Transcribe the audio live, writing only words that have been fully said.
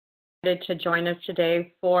to join us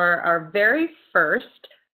today for our very first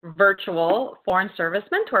virtual Foreign Service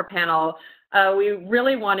Mentor panel. We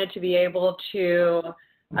really wanted to be able to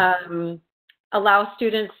allow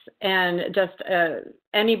students and just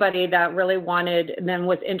anybody that really wanted and then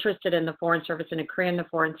was interested in the Foreign Service and a career in the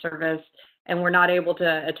Foreign Service and were not able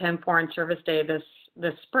to attend Foreign Service Day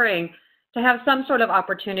this spring, to have some sort of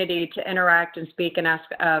opportunity to interact and speak and ask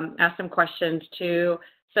some questions to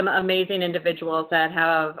some amazing individuals that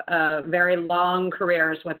have very long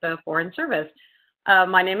careers with the Foreign Service.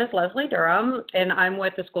 My name is Leslie Durham, and I'm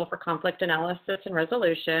with the School for Conflict Analysis and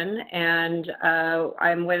Resolution, and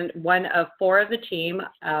I'm one of four of the team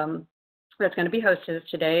that's going to be hosting this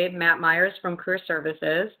today: Matt Myers from Career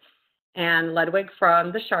Services, and Ludwig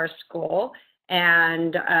from the Schar School,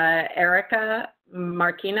 and Erica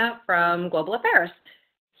Marquina from Global Affairs.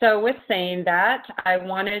 So with saying that, I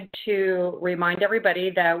wanted to remind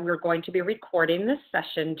everybody that we're going to be recording this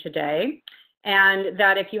session today, and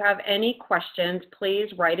that if you have any questions,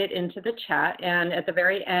 please write it into the chat. And at the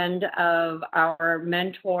very end of our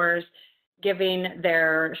mentors giving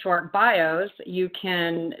their short bios,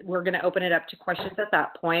 we're going to open it up to questions at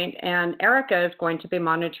that point, and Erica is going to be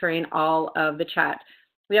monitoring all of the chat.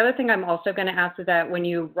 The other thing I'm also going to ask is that when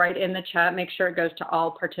you write in the chat, make sure it goes to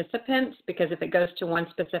all participants, because if it goes to one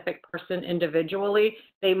specific person individually,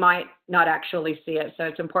 they might not actually see it. So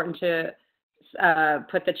it's important to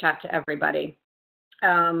put the chat to everybody.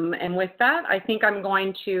 And with that, I think I'm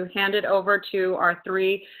going to hand it over to our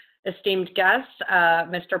three esteemed guests,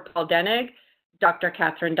 Mr. Paul Denig, Dr.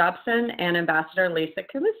 Catherine Dobson, and Ambassador Lisa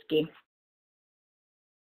Kubiske.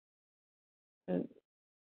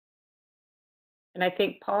 And I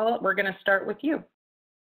think, Paul, we're going to start with you.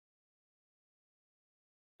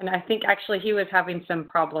 And I think actually he was having some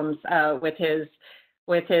problems with his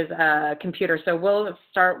computer. So we'll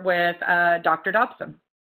start with Dr. Dobson.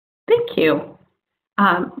 Thank you.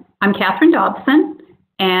 I'm Catherine Dobson,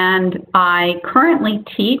 and I currently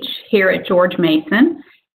teach here at George Mason.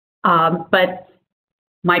 But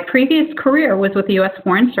my previous career was with the U.S.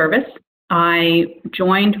 Foreign Service. I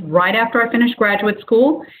joined right after I finished graduate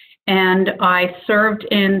school, and I served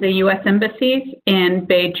in the U.S. embassies in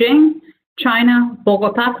Beijing, China,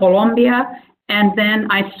 Bogota, Colombia, and then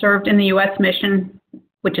I served in the U.S. mission,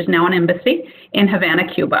 which is now an embassy, in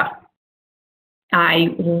Havana, Cuba.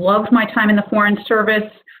 I loved my time in the Foreign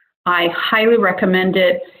Service. I highly recommend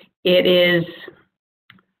it. It's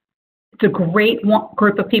a great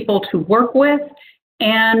group of people to work with,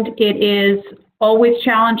 and it is always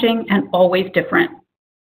challenging and always different.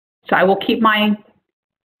 So I will keep my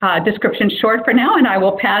description short for now, and I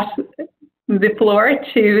will pass the floor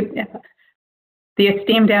to the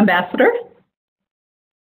esteemed ambassador.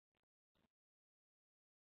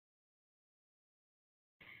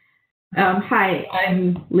 Hi,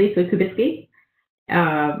 I'm Lisa Kubiske.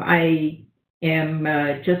 I am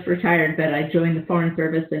just retired, but I joined the Foreign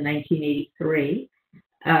Service in 1983.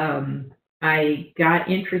 I got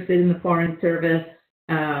interested in the Foreign Service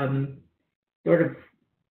sort of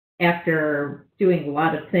after doing a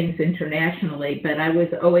lot of things internationally, but I was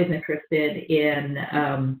always interested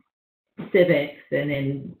in civics and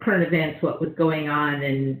in current events, what was going on,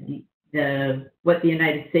 and what the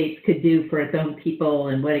United States could do for its own people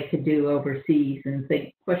and what it could do overseas, and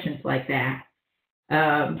questions like that.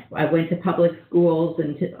 I went to public schools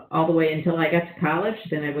all the way until I got to college.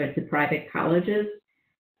 Then I went to private colleges.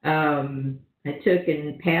 I took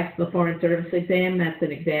and passed the Foreign Service exam. That's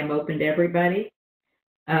an exam open to everybody.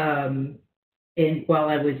 And while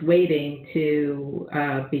I was waiting to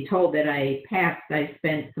be told that I passed, I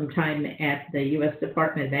spent some time at the U.S.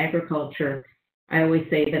 Department of Agriculture. I always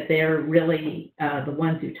say that they're really the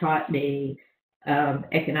ones who taught me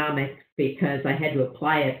economics, because I had to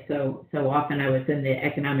apply it so often. I was in the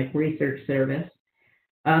Economic Research Service.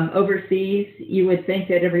 Overseas, you would think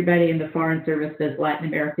that everybody in the Foreign Service does Latin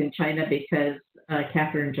America and China, because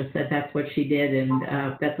Catherine just said that's what she did, and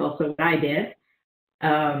that's also what I did.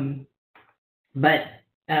 But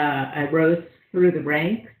I rose through the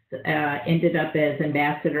ranks, ended up as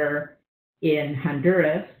ambassador in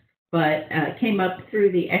Honduras, but came up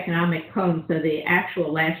through the economic cone. So the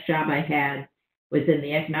actual last job I had was in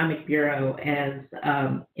the Economic Bureau as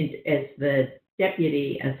the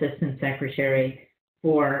Deputy Assistant Secretary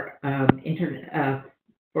for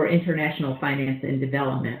International Finance and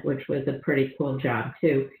Development, which was a pretty cool job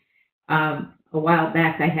too. A while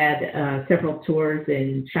back, I had several tours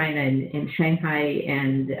in China, in Shanghai,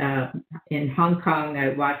 and in Hong Kong.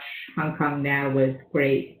 I watched Hong Kong Now with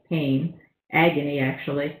great pain, agony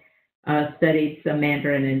actually. Studied some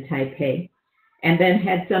Mandarin in Taipei, and then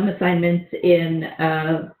had some assignments in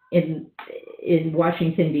in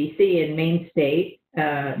Washington, D.C., in Main State,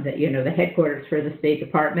 the headquarters for the State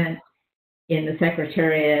Department, in the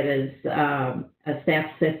Secretariat as a staff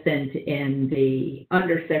assistant in the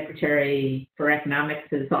Undersecretary for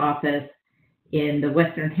Economics' office, in the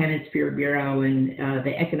Western Hemisphere Bureau and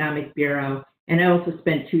the Economic Bureau. And I also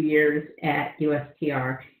spent 2 years at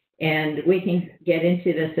USTR. And we can get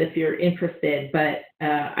into this if you're interested, but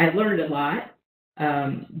I learned a lot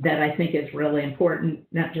that I think is really important,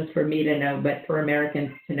 not just for me to know, but for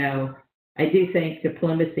Americans to know. I do think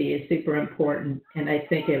diplomacy is super important, and I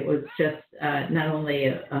think it was just not only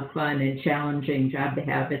a fun and challenging job to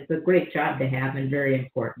have, it's a great job to have and very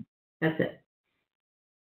important. That's it.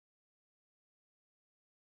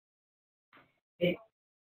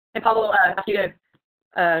 Hey, Paul, I'll ask you to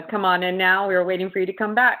come on in now. We were waiting for you to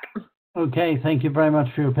come back. Okay, thank you very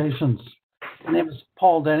much for your patience. My name is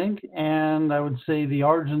Paul Denig, and I would say the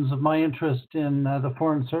origins of my interest in the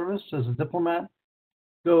Foreign Service as a diplomat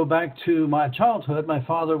go back to my childhood. My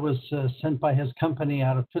father was sent by his company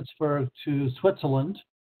out of Pittsburgh to Switzerland,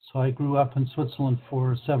 so I grew up in Switzerland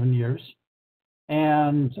for 7 years,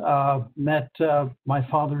 and met my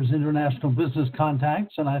father's international business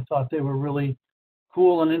contacts, and I thought they were really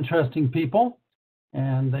cool and interesting people,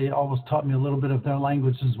 and they always taught me a little bit of their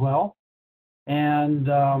language as well. And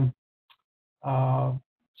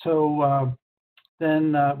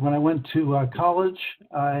then when I went to college,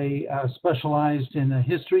 I specialized in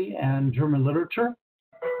history and German literature.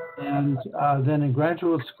 And then in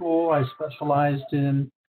graduate school, I specialized in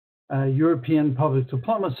European public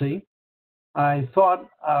diplomacy. I thought,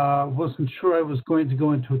 wasn't sure I was going to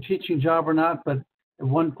go into a teaching job or not, but at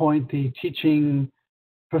one point the teaching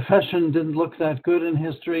profession didn't look that good in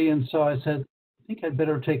history. And so I said, I think I'd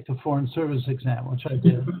better take the Foreign Service exam, which I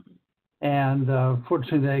did. And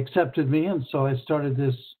fortunately, they accepted me, and so I started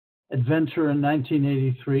this adventure in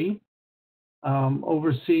 1983.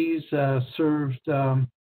 Overseas, served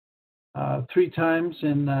 3 times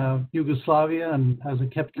in Yugoslavia, and as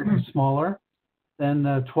it kept getting smaller. Then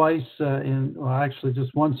twice actually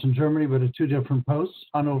just once in Germany, but at 2 different posts,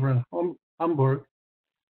 Hanover and Hamburg.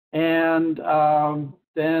 And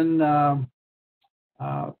then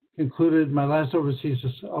concluded my last overseas.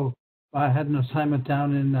 I had an assignment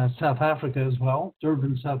down in South Africa as well,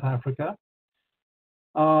 Durban, South Africa.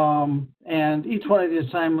 And each one of the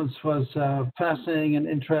assignments was fascinating and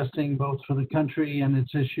interesting, both for the country and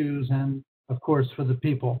its issues, and of course for the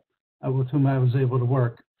people with whom I was able to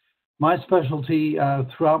work. My specialty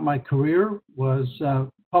throughout my career was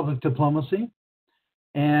public diplomacy,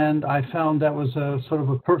 and I found that was a sort of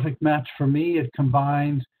a perfect match for me. It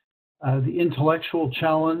combined the intellectual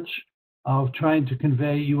challenge of trying to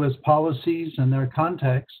convey U.S. policies and their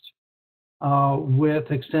context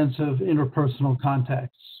with extensive interpersonal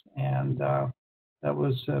contacts. And that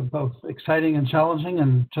was both exciting and challenging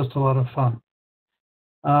and just a lot of fun.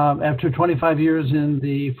 After 25 years in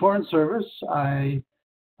the Foreign Service, I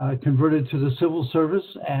converted to the Civil Service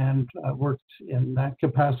and worked in that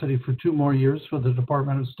capacity for 2 more years for the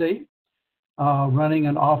Department of State, running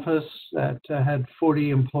an office that had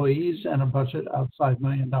 40 employees and a budget of $5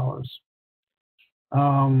 million.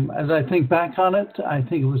 As I think back on it, I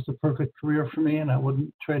think it was the perfect career for me, and I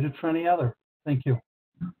wouldn't trade it for any other. Thank you.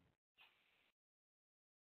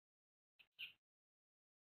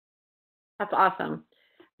 That's awesome.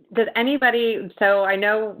 Does anybody, so I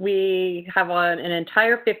know we have an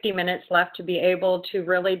entire 50 minutes left to be able to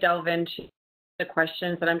really delve into the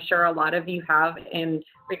questions that I'm sure a lot of you have in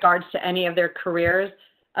regards to any of their careers.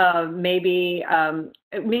 I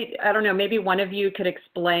don't know, maybe one of you could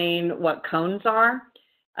explain what cones are.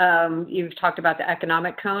 You've talked about the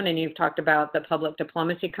economic cone and you've talked about the public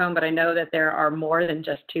diplomacy cone, but I know that there are more than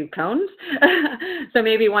just 2 cones. So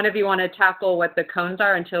maybe one of you want to tackle what the cones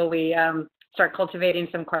are until we start cultivating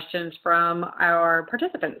some questions from our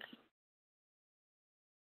participants.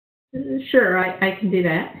 Sure, I can do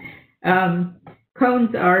that.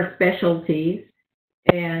 Cones are specialties,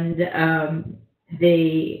 and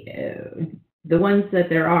the ones that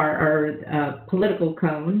there are political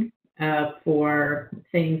cone for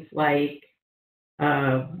things like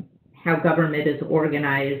how government is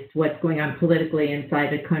organized, what's going on politically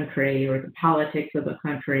inside a country, or the politics of a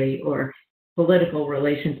country, or political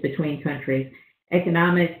relations between countries.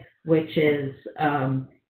 Economic, which is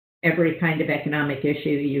every kind of economic issue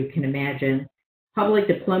you can imagine. Public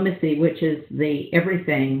diplomacy, which is the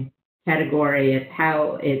everything category.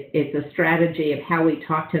 It's a strategy of how we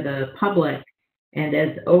talk to the public. And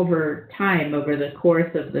as over time, over the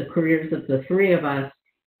course of the careers of the 3 of us,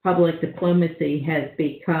 public diplomacy has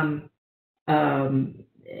become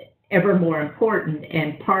ever more important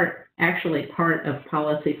and part actually part of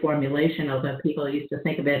policy formulation, although people used to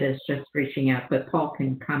think of it as just reaching out, but Paul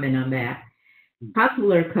can comment on that.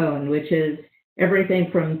 Consular cone, which is everything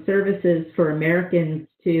from services for Americans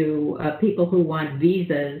to people who want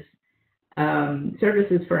visas.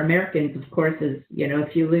 Services for Americans, of course, is,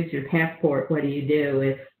 if you lose your passport, what do you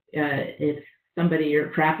do? If somebody you're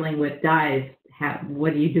traveling with dies,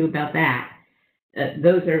 what do you do about that?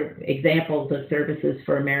 Those are examples of services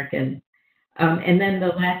for Americans. And then the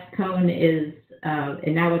last cone is,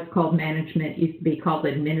 and now it's called management, used to be called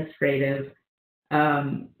administrative.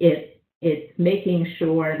 It's making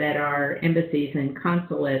sure that our embassies and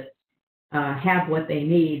consulates have what they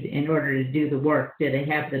need in order to do the work. Do they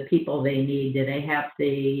have the people they need? Do they have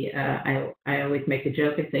I always make a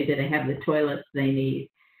joke and say, do they have the toilets they need?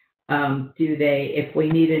 If we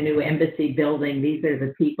need a new embassy building, these are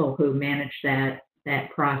the people who manage that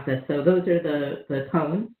process. So those are the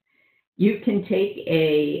cones. You can take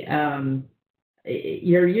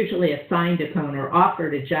you're usually assigned a cone or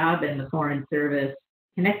offered a job in the Foreign Service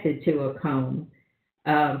connected to a cone,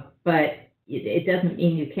 but it doesn't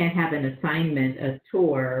mean you can't have an assignment, a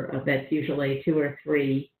tour that's usually 2 or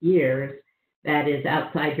 3 years that is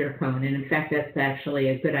outside your cone. And in fact, that's actually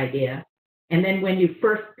a good idea. And then when you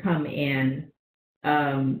first come in,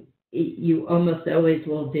 you almost always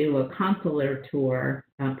will do a consular tour,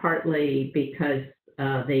 partly because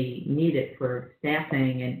they need it for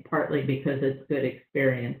staffing and partly because it's good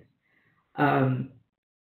experience.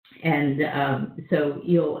 So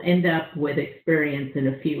you'll end up with experience in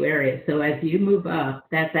a few areas. So as you move up,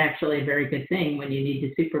 that's actually a very good thing when you need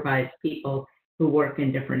to supervise people who work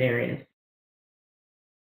in different areas.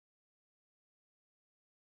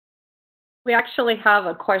 We actually have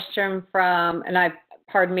a question from, and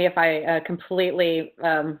pardon me if I completely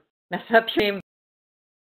mess up your name,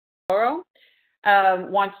 Laurel,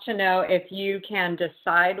 wants to know if you can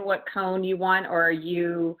decide what cone you want, or are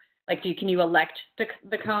you, can you elect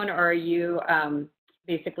the cone, or are you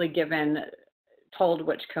basically told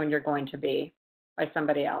which cone you're going to be by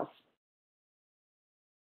somebody else?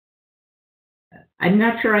 I'm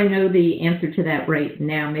not sure I know the answer to that right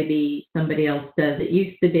now. Maybe somebody else does. It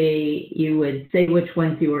used to be you would say which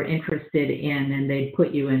ones you were interested in, and they'd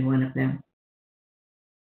put you in one of them.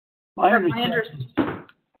 My understanding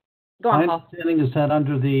is that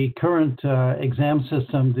under the current exam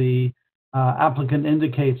system, the applicant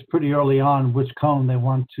indicates pretty early on which cone they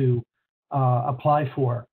want to apply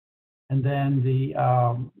for. And then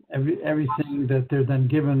everything that they're then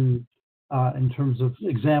given in terms of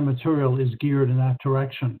exam material is geared in that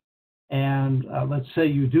direction. And let's say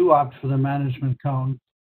you do opt for the management cone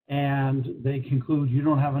and they conclude you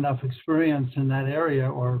don't have enough experience in that area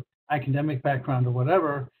or academic background or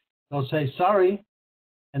whatever, they'll say, sorry.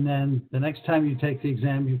 And then the next time you take the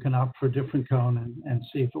exam, you can opt for a different cone and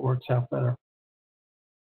see if it works out better.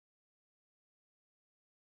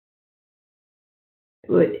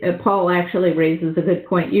 Paul actually raises a good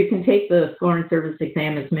point. You can take the Foreign Service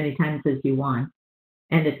exam as many times as you want,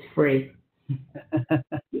 and it's free.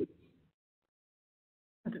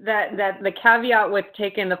 The caveat with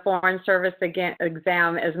taking the Foreign Service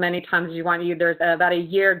exam as many times as you want, there's about a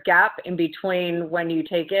year gap in between when you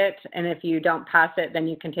take it, and if you don't pass it, then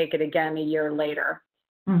you can take it again a year later.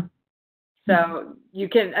 Mm. So you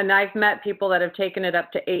can, and I've met people that have taken it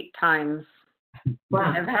up to 8 times.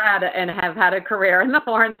 Wow. and have had a career in the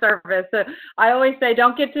Foreign Service. So I always say,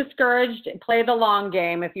 don't get discouraged. Play the long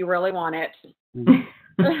game if you really want it.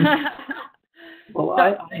 Well,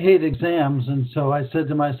 I hate exams, and so I said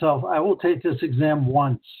to myself, I will take this exam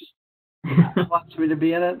once. If he wants me to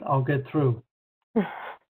be in it, I'll get through.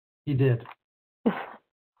 He did.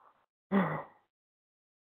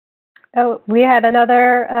 Oh, we had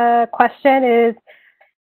another question. Is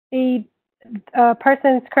the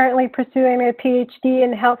person is currently pursuing a PhD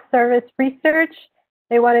in health service research.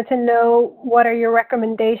 They wanted to know, what are your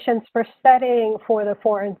recommendations for studying for the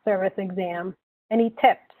Foreign Service exam? Any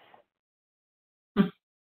tips?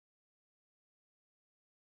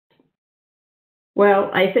 Well,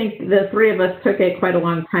 I think the 3 of us took it quite a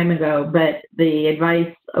long time ago, but the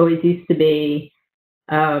advice always used to be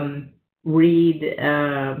read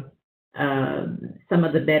some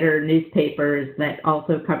of the better newspapers that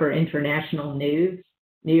also cover international news.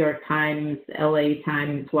 New York Times, LA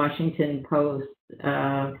Times, Washington Post,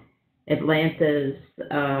 Atlanta's,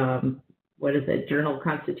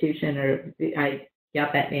 Journal-Constitution, or I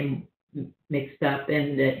got that name mixed up,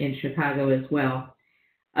 and in Chicago as well.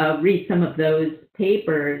 Read some of those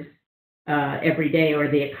papers every day, or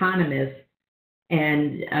The Economist,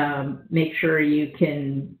 and make sure you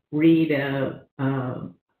can read a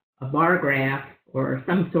bar graph or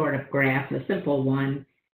some sort of graph, a simple one,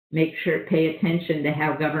 pay attention to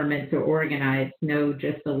how governments are organized, know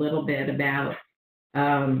just a little bit about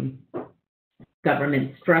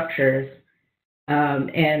government structures,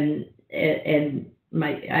 and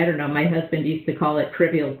I don't know, my husband used to call it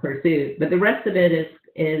trivial pursuit, but the rest of it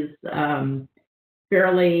is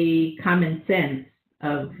fairly common sense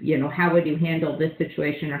of, how would you handle this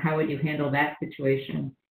situation or how would you handle that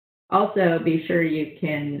situation. Also, be sure you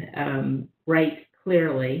can write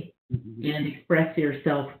clearly and express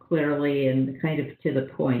yourself clearly and kind of to the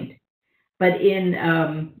point. But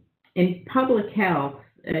in public health,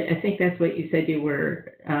 I think that's what you said you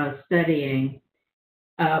were studying.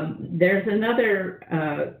 There's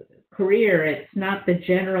another career. It's not the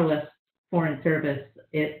generalist Foreign Service.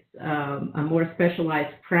 It's a more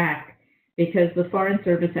specialized track, because the Foreign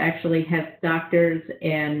Service actually has doctors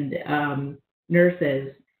and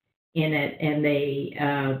nurses in it, and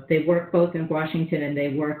they work both in Washington and they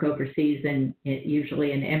work overseas, and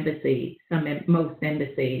usually in embassies, most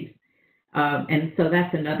embassies. And so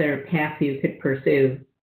that's another path you could pursue.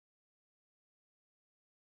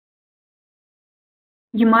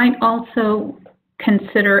 You might also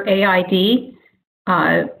consider AID,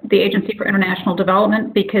 the Agency for International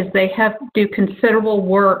Development, because they do considerable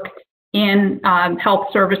work in health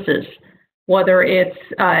services, whether it's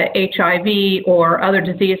HIV or other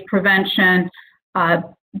disease prevention.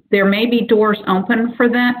 There may be doors open for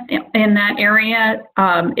them in that area.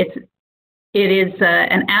 It is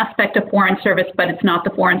an aspect of Foreign Service, but it's not the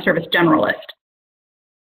Foreign Service generalist.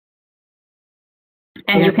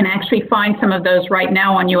 And you can actually find some of those right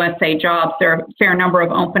now on USA Jobs. There are a fair number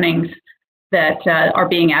of openings that are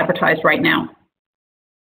being advertised right now.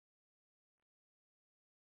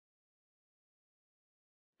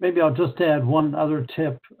 Maybe I'll just add one other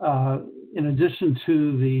tip. In addition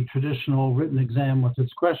to the traditional written exam with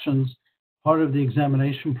its questions, part of the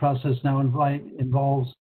examination process now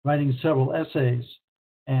involves writing several essays.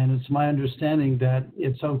 And it's my understanding that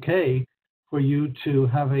it's okay for you to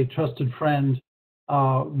have a trusted friend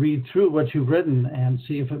read through what you've written and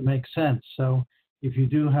see if it makes sense. So if you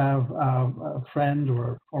do have a friend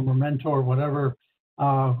or a former mentor or whatever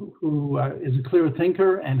who is a clear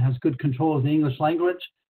thinker and has good control of the English language,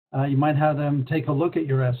 you might have them take a look at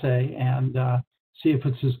your essay and see if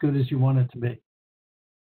it's as good as you want it to be.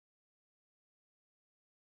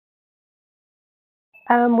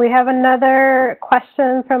 We have another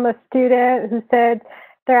question from a student who said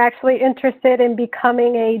they're actually interested in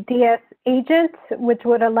becoming a DS agent, which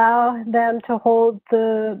would allow them to hold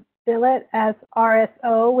the billet as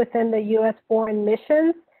RSO within the U.S. foreign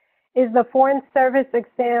missions. Is the Foreign Service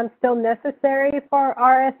exam still necessary for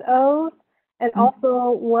RSOs? And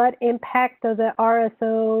also, what impact does the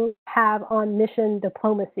RSO have on mission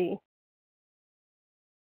diplomacy?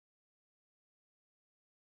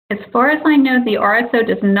 As far as I know, the RSO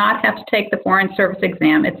does not have to take the Foreign Service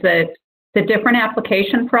exam. It's a different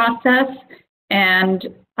application process, and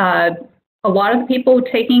a lot of the people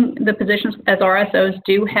taking the positions as RSOs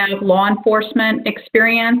do have law enforcement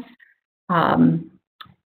experience, but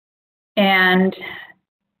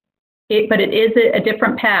it is a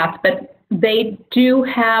different path. But they do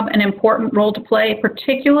have an important role to play,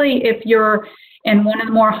 particularly if you're in one of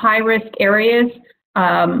the more high-risk areas.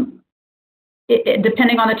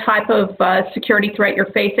 Depending on the type of security threat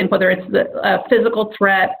you're facing, whether it's the physical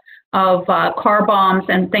threat of car bombs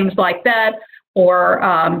and things like that, or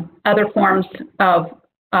other forms of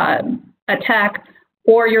attack,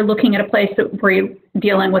 or you're looking at a place where you're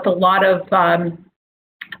dealing with a lot of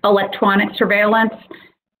electronic surveillance.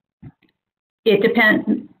 It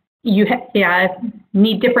depends. You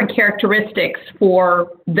need different characteristics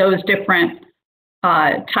for those different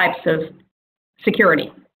types of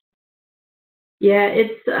security. Yeah,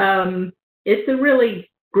 it's a really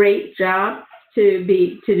great job to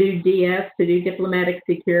do DS, to do diplomatic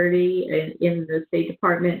security in the State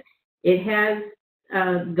Department. It has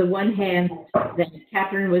the one hand that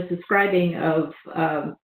Catherine was describing of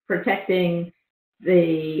protecting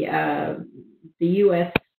the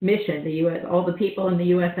U.S. mission, the U.S. all the people in the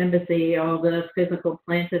U.S. Embassy, all the physical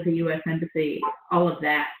plants of the U.S. Embassy, all of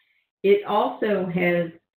that. It also has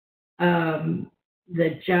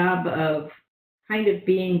the job of kind of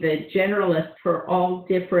being the generalist for all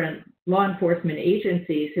different law enforcement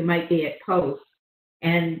agencies who might be at posts.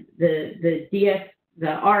 And the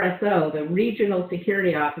RSO, the regional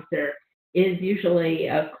security officer, is usually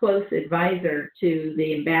a close advisor to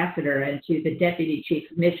the ambassador and to the deputy chief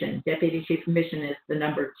of mission. Deputy chief of mission is the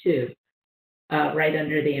number 2, right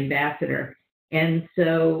under the ambassador. And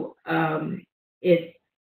so as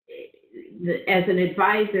an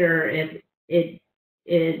advisor,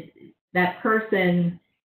 that person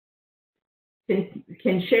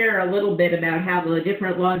can share a little bit about how the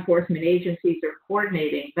different law enforcement agencies are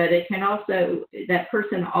coordinating, but it can also, that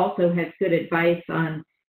person also has good advice on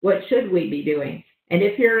what should we be doing. And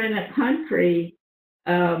if you're in a country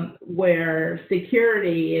where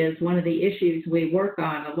security is one of the issues we work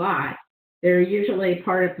on a lot, they're usually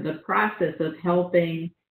part of the process of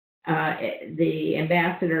helping the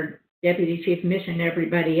ambassador, deputy chief mission,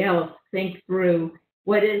 everybody else think through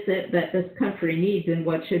what is it that this country needs and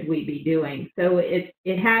what should we be doing. So it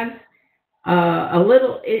has a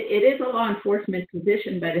little, it is a law enforcement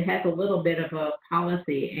position, but it has a little bit of a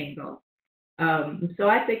policy angle. So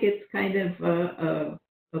I think it's kind of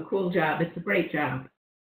a cool job. It's a great job.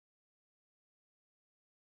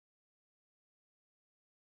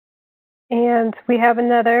 And we have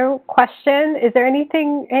another question. Is there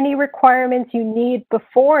any requirements you need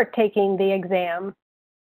before taking the exam?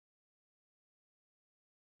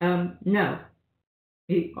 No.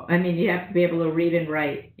 I mean, you have to be able to read and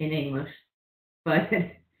write in English, but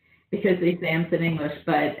because the exam's in English,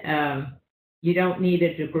 but you don't need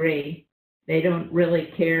a degree. They don't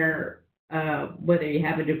really care whether you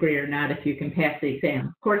have a degree or not if you can pass the exam.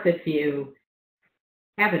 Of course, if you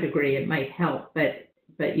have a degree, it might help, but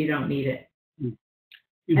you don't need it. And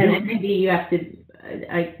then maybe you have to,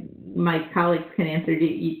 my colleagues can answer, do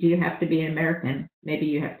you have to be an American? Maybe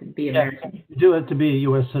you have to be American. You do have to be a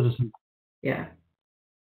U.S. citizen. Yeah.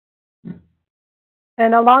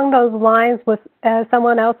 And along those lines,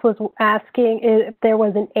 someone else was asking if there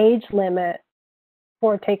was an age limit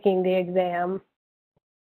for taking the exam.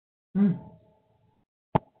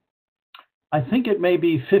 I think it may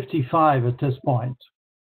be 55 at this point.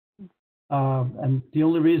 And the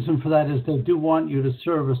only reason for that is they do want you to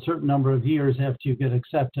serve a certain number of years after you get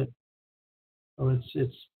accepted. So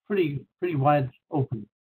it's pretty wide open.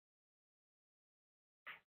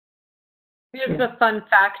 Here's a fun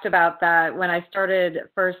fact about that. When I started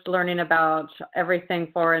first learning about everything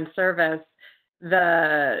foreign service,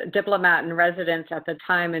 the diplomat in residence at the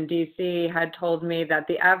time in DC had told me that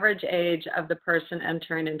the average age of the person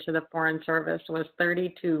entering into the foreign service was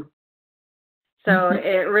 32. So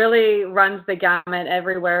it really runs the gamut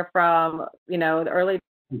everywhere from, the early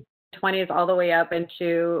 20s all the way up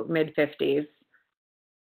into mid 50s.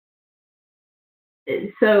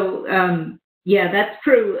 So, yeah, that's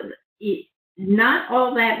true. Not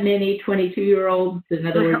all that many 22-year-olds, in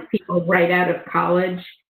other words, people right out of college,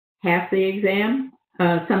 pass the exam.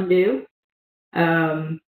 Some do.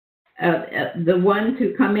 The ones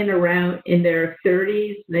who come in around in their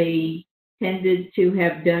 30s, they tended to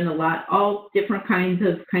have done all different kinds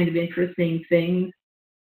of interesting things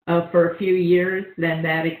for a few years. Then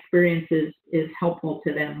that experience is helpful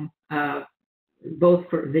to them, both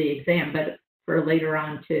for the exam, but for later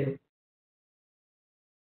on too.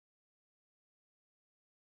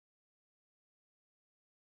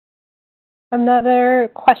 Another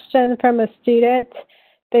question from a student.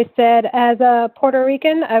 They said, as a Puerto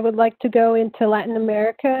Rican, I would like to go into Latin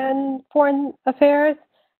American foreign affairs.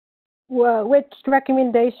 Well, which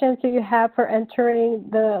recommendations do you have for entering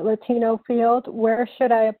the Latino field? Where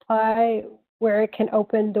should I apply where it can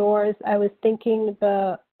open doors? I was thinking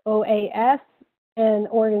the OAS and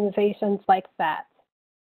organizations like that.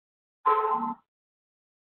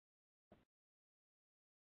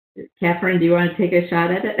 Catherine, do you want to take a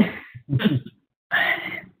shot at it?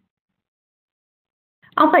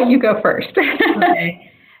 I'll let you go first.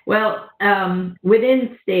 Okay. Well,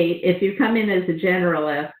 within state, if you come in as a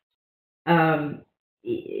generalist,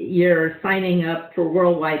 you're signing up for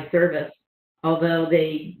worldwide service, although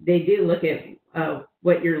they do look at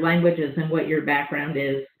what your language is and what your background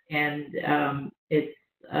is, and it's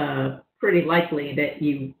pretty likely that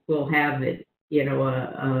you will have it,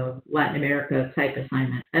 a Latin America type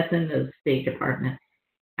assignment. That's in the State Department.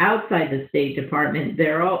 Outside the State Department,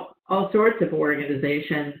 there are all sorts of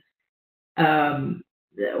organizations.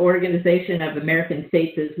 The Organization of American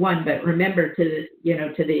States is one, but remember, to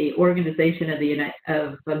the Organization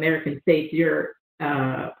of American States, you're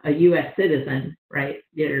a U.S. citizen, right?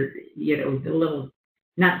 You're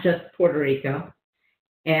not just Puerto Rico.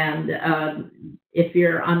 And if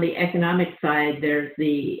you're on the economic side, there's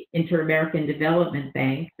the Inter-American Development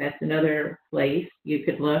Bank. That's another place you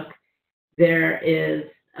could look. There is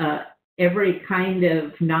every kind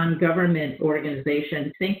of non-government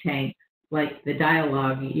organization, think tank, like the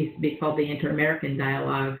Dialogue. It used to be called the Inter-American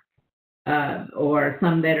Dialogue, or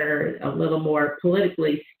some that are a little more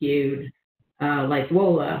politically skewed, like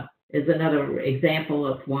WOLA is another example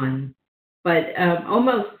of one. But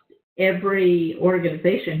almost every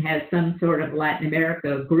organization has some sort of Latin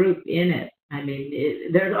America group in it. I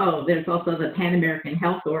mean, there's also the Pan American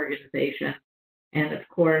Health Organization, And of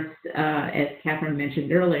course, as Catherine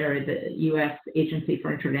mentioned earlier, the U.S. Agency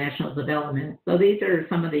for International Development. So these are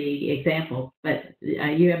some of the examples, but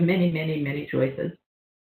you have many, many, many choices.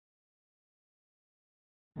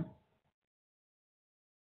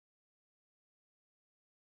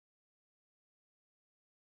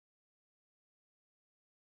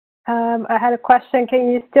 I had a question. Can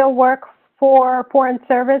you still work for Foreign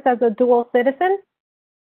Service as a dual citizen?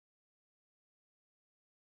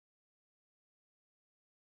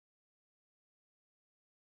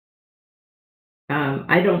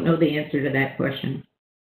 I don't know the answer to that question.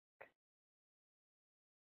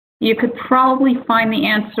 You could probably find the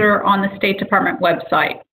answer on the State Department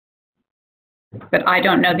website, but I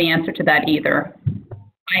don't know the answer to that either.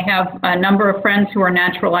 I have a number of friends who are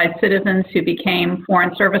naturalized citizens who became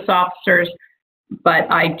Foreign Service officers,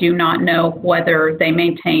 but I do not know whether they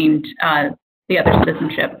maintained the other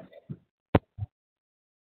citizenship.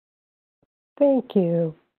 Thank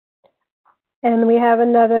you. And we have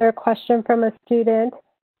another question from a student.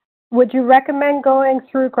 Would you recommend going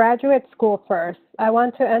through graduate school first? I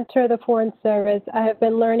want to enter the Foreign Service. I have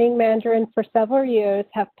been learning Mandarin for several years,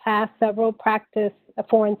 have passed several practice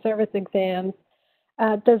Foreign Service exams.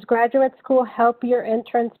 Does graduate school help your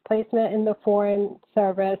entrance placement in the Foreign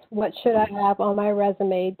Service? What should I have on my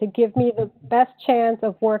resume to give me the best chance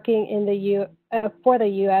of working in for the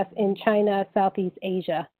U.S. in China, Southeast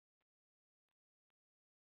Asia?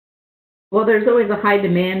 Well, there's always a high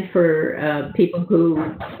demand for people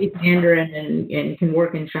who speak Mandarin and can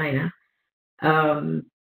work in China. In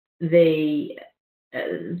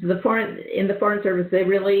the Foreign Service, they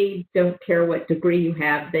really don't care what degree you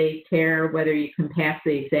have. They care whether you can pass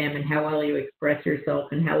the exam and how well you express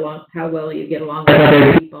yourself and how well you get along with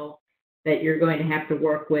other people that you're going to have to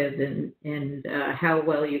work with, and how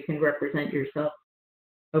well you can represent yourself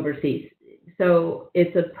overseas. So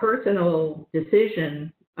it's a personal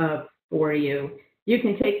decision for you. You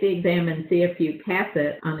can take the exam and see if you pass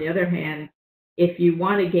it. On the other hand, if you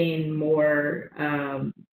want to gain more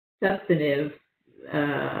substantive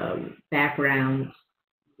background,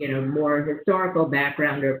 more historical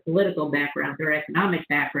background or political background or economic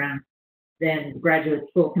background, then graduate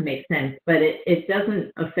school can make sense. But it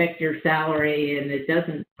doesn't affect your salary, and it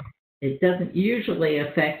doesn't usually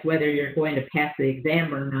affect whether you're going to pass the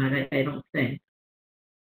exam or not, I don't think.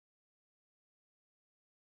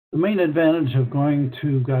 The main advantage of going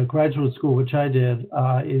to graduate school, which I did,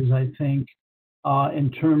 is I think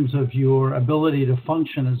in terms of your ability to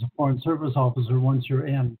function as a Foreign Service officer once you're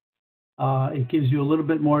in. It gives you a little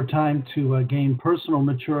bit more time to gain personal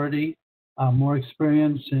maturity, more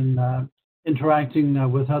experience in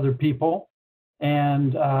interacting with other people.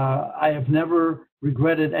 And I have never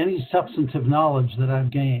regretted any substantive knowledge that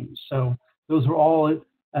I've gained. So those are all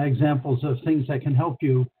examples of things that can help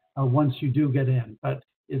you once you do get in. But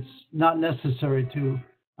it's not necessary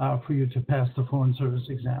for you to pass the Foreign Service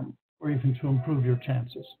exam or even to improve your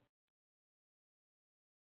chances.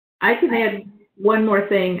 I can add one more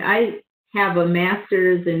thing. I have a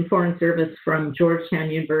master's in Foreign Service from Georgetown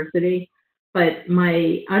University, but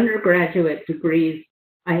my undergraduate degrees,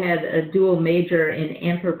 I had a dual major in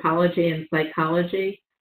anthropology and psychology.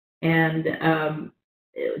 And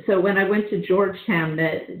so when I went to Georgetown,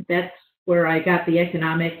 that's where I got the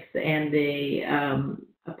economics and the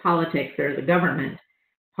politics or the government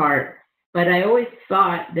part. But I always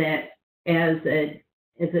thought that as a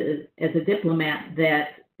diplomat, that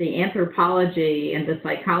the anthropology and the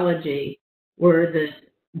psychology were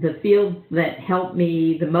the fields that helped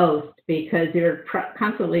me the most, because you're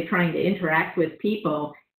constantly trying to interact with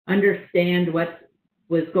people, understand what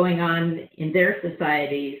was going on in their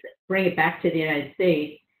societies, bring it back to the United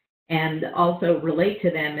States, and also relate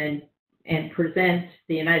to them and present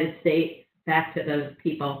the United States back to those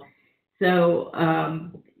people. So,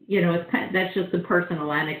 it's that's just a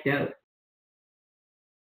personal anecdote.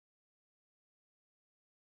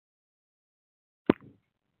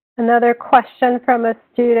 Another question from a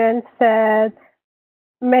student said,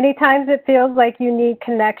 many times it feels like you need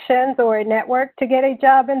connections or a network to get a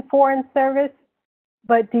job in Foreign Service,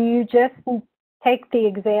 but do you just take the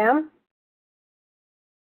exam?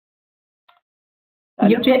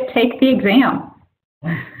 You just take the exam.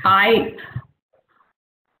 I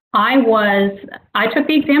took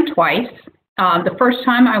the exam twice. The first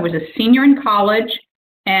time I was a senior in college,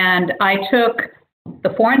 and I took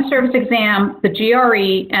the Foreign Service exam, the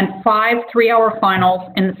GRE, and 5 3-hour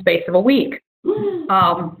finals in the space of a week.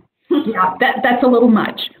 Yeah, that's a little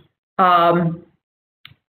much.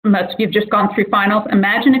 Most of you have just gone through finals.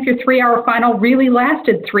 Imagine if your 3-hour final really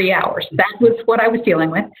lasted 3 hours. That was what I was dealing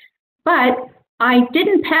with. But I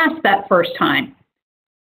didn't pass that first time.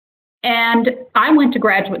 And I went to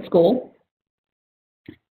graduate school,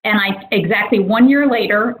 and exactly 1 year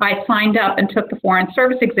later, I signed up and took the Foreign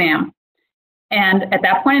Service exam. And at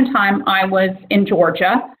that point in time, I was in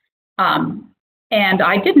Georgia, and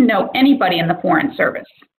I didn't know anybody in the Foreign Service.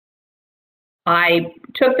 I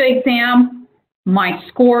took the exam. My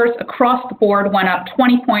scores across the board went up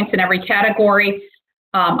 20 points in every category.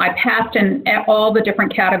 I passed in all the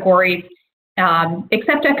different categories,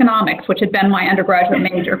 except economics, which had been my undergraduate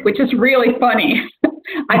major, which is really funny.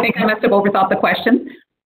 I think I must have overthought the question.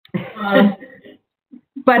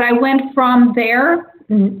 But I went from there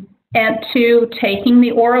to taking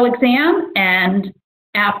the oral exam, and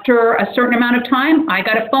after a certain amount of time, I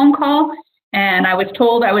got a phone call, and I was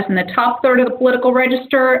told I was in the top third of the political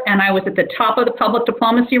register, and I was at the top of the public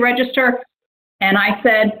diplomacy register. And I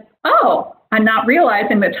said, oh, I'm not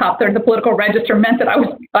realizing the top third of the political register meant that I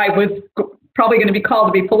was probably going to be called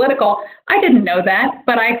to be political. I didn't know that,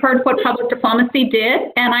 but I heard what public diplomacy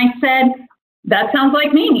did, and I said, that sounds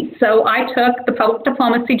like me. So I took the public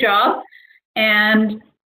diplomacy job, and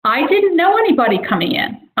I didn't know anybody coming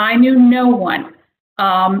in. I knew no one.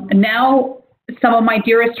 Now, some of my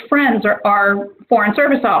dearest friends are Foreign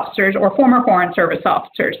Service officers or former Foreign Service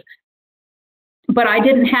officers, but I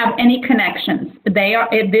didn't have any connections.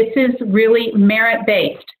 This is really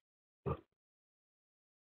merit-based.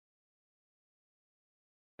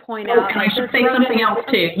 Point out. And I should say something else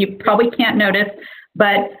too. You probably can't notice,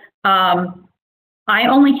 but I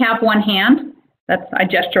only have one hand. I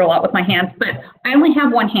gesture a lot with my hands, but I only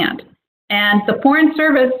have one hand. And the Foreign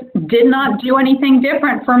Service did not do anything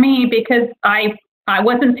different for me because I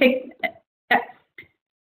wasn't picked.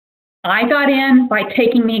 I got in by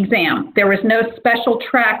taking the exam. There was no special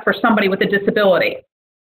track for somebody with a disability.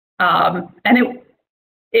 And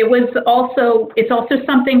it's also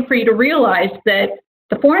something for you to realize that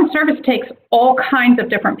the Foreign Service takes all kinds of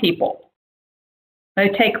different people. They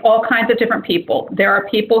take all kinds of different people. There are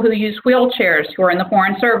people who use wheelchairs who are in the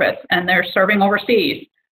Foreign Service and they're serving overseas.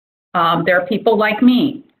 There are people like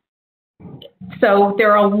me. So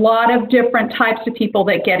there are a lot of different types of people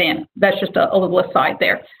that get in. That's just a little aside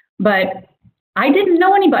there. But I didn't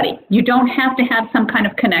know anybody. You don't have to have some kind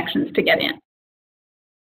of connections to get in.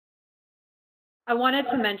 I wanted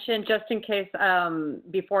to mention, just in case,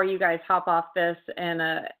 before you guys hop off this in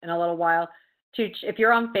a little while, if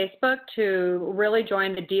you're on Facebook, to really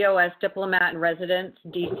join the DOS Diplomat and Residence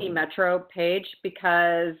DC Metro page,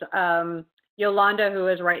 because Yolanda, who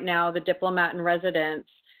is right now the Diplomat in Residence,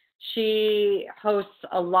 she hosts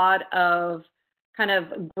a lot of kind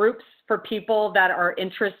of groups for people that are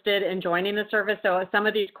interested in joining the service. So some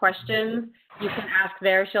of these questions you can ask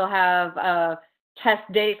there. She'll have test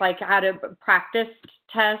dates, like how to practice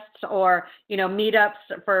tests, or meetups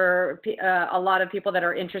for a lot of people that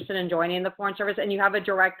are interested in joining the Foreign Service. And you have a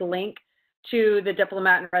direct link to the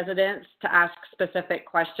Diplomat in Residence to ask specific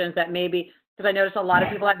questions that maybe, because I notice a lot of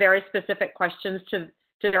people have very specific questions to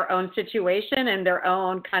their own situation and their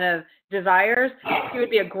own kind of desires. She would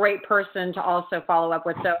be a great person to also follow up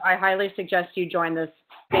with. So I highly suggest you join this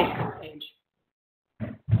Facebook page.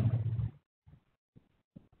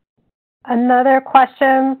 Another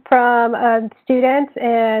question from students,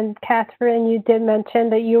 and Catherine, you did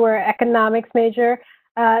mention that you were an economics major.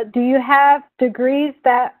 Do you have degrees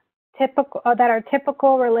that are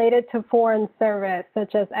typical related to foreign service,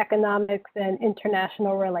 such as economics and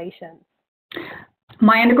international relations?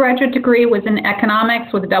 My undergraduate degree was in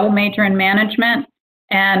economics with a double major in management,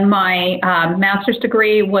 and my master's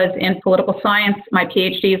degree was in political science. My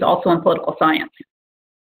PhD is also in political science.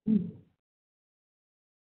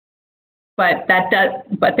 But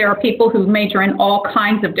there are people who major in all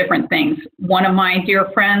kinds of different things. One of my dear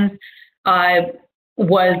friends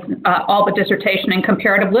was all but dissertation in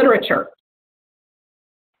comparative literature.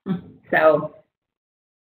 So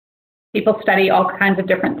people study all kinds of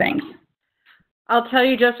different things. I'll tell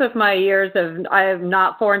you, just with my years of, I am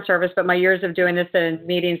not Foreign Service, but my years of doing this and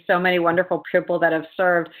meeting so many wonderful people that have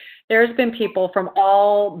served, there's been people from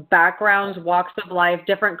all backgrounds, walks of life,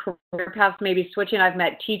 different career paths, maybe switching. I've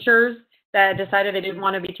met teachers that decided they didn't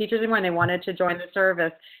want to be teachers anymore and they wanted to join the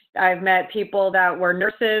service. I've met people that were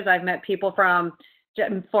nurses. I've met people from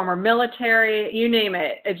former military, you name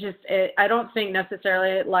it. I don't think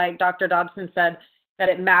necessarily, like Dr. Dobson said, that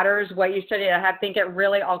it matters what you study. I think it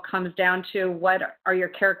really all comes down to what are your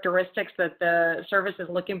characteristics that the service is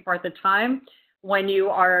looking for at the time when you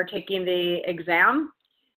are taking the exam,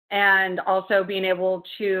 and also being able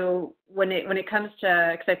to, when it comes to,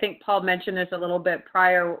 because I think Paul mentioned this a little bit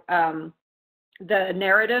prior, the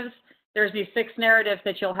narratives, there's these 6 narratives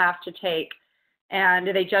that you'll have to take, and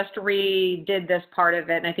they just redid this part of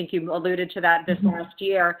it, and I think you alluded to that this last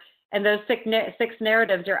year. And those six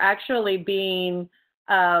narratives are actually being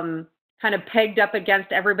kind of pegged up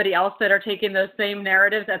against everybody else that are taking those same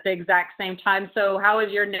narratives at the exact same time. So how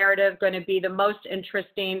is your narrative going to be the most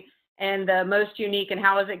interesting and the most unique, and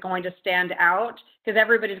how is it going to stand out? Because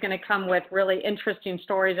everybody's going to come with really interesting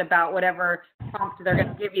stories about whatever prompt they're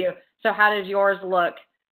going to give you. So how does yours look,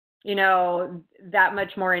 you know, that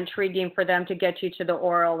much more intriguing for them to get you to the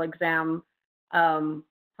oral exam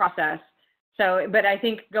process? So, but I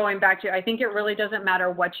think going back to, I think it really doesn't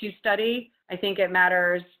matter what you study. I think it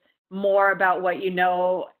matters more about what you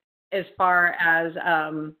know as far as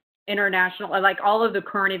international, like all of the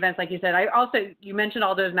current events, like you said. You mentioned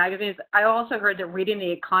all those magazines. I also heard that reading The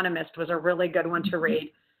Economist was a really good one to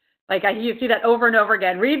read. Like you see that over and over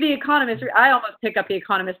again. Read The Economist. I almost pick up The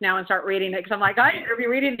Economist now and start reading it because I'm like, I need to be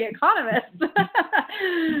reading The Economist.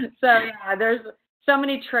 So yeah, there's so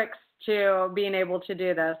many tricks to being able to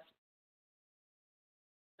do this.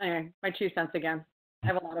 Anyway, my 2 cents again. I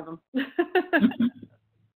have a lot of them.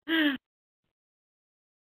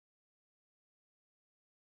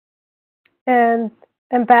 And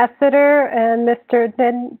Ambassador and Mr.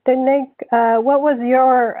 Denig, what was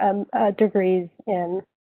your degrees in?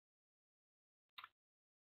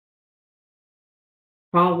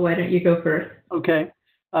 Paul, why don't you go first? Okay.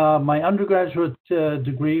 My undergraduate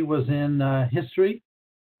degree was in history,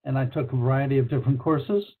 and I took a variety of different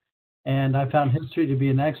courses, and I found history to be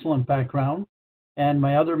an excellent background. And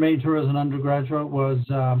my other major as an undergraduate was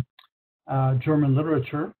German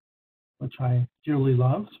literature, which I dearly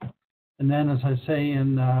loved. And then, as I say,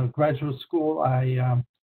 in graduate school, I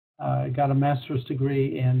got a master's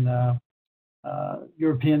degree in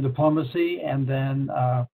European diplomacy, and then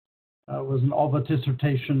was an Alba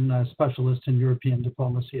dissertation specialist in European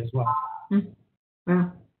diplomacy as well.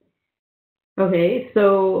 Wow. Okay,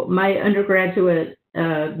 so my undergraduate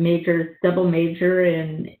double major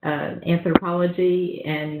in anthropology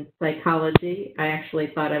and psychology. I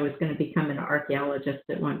actually thought I was going to become an archaeologist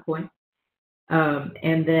at one point.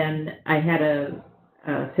 And then I had a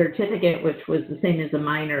certificate, which was the same as a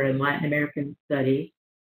minor in Latin American studies.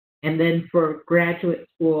 And then for graduate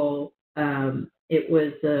school, it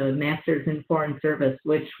was a master's in foreign service,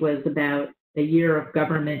 which was about a year of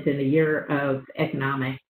government and a year of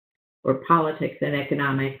economics, or politics and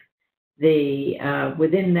economics.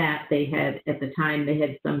 Within that, they had, at the time, they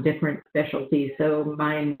had some different specialties. So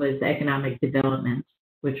mine was economic development,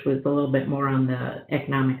 which was a little bit more on the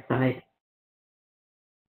economic side.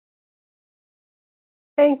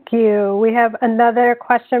 Thank you. We have another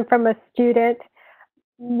question from a student.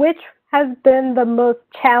 Which has been the most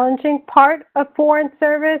challenging part of foreign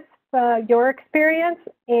service, your experience,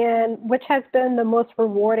 and which has been the most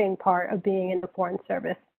rewarding part of being in the foreign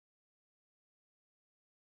service?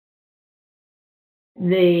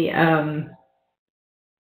 I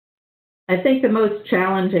think the most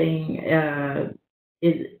challenging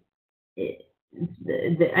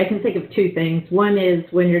I can think of 2 things. One is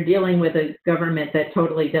when you're dealing with a government that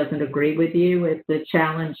totally doesn't agree with you, it's a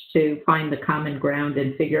challenge to find the common ground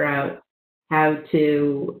and figure out how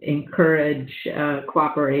to encourage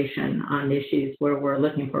cooperation on issues where we're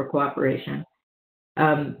looking for cooperation.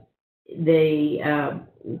 The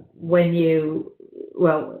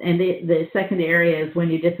second area is when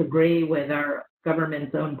you disagree with our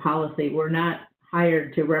government's own policy. We're not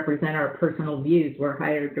hired to represent our personal views. We're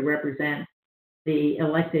hired to represent the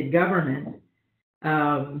elected government.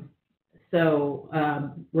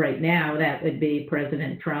 Right now, that would be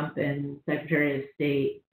President Trump and Secretary of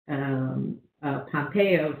State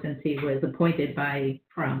Pompeo, since he was appointed by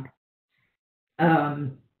Trump. That's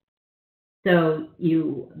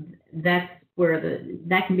where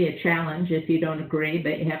that can be a challenge if you don't agree,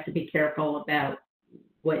 but you have to be careful about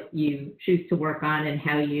what you choose to work on and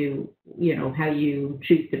how you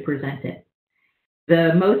choose to present it.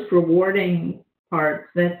 The most rewarding parts,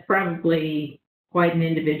 that's probably quite an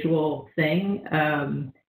individual thing.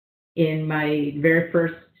 In my very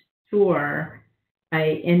first tour,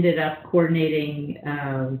 I ended up coordinating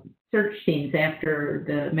search teams after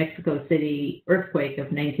the Mexico City earthquake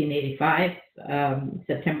of 1985,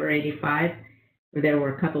 September 85, where there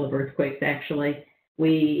were a couple of earthquakes actually.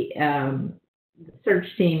 We, search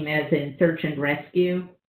team as in search and rescue,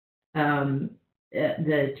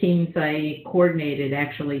 the teams I coordinated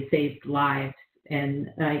actually saved lives.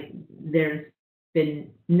 And there's been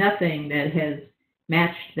nothing that has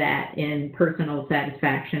matched that in personal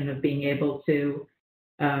satisfaction of being able to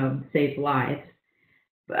save lives.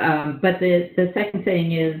 But the second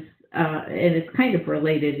thing is, and it's kind of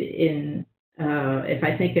related in, if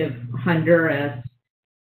I think of Honduras,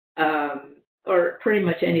 or pretty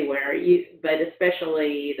much anywhere, but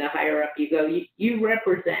especially the higher up you go, you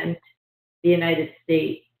represent the United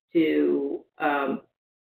States to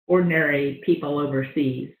ordinary people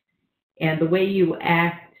overseas. And the way you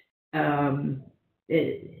act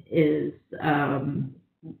is,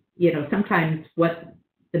 sometimes what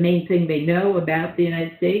the main thing they know about the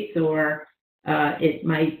United States, or it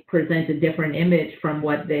might present a different image from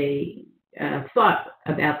what they thought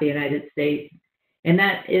about the United States. And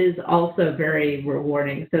that is also very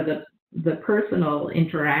rewarding. So the personal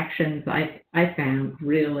interactions I found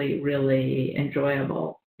really, really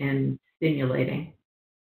enjoyable and stimulating.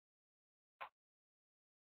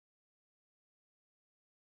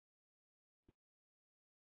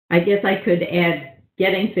 I guess I could add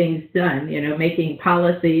getting things done, making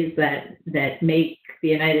policies that make the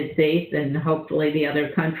United States and hopefully the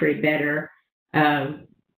other country better.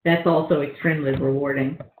 That's also extremely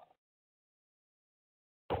rewarding.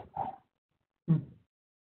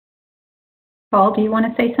 Paul, do you want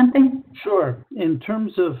to say something? Sure. In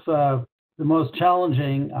terms of the most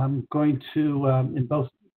challenging, I'm going to,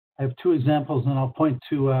 I have two examples, and I'll point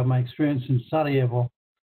to my experience in Sarajevo,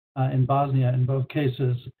 in Bosnia, in both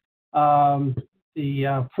cases.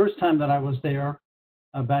 The first time that I was there,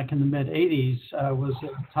 back in the mid-'80s, was at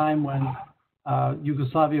a time when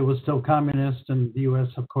Yugoslavia was still communist, and the U.S.,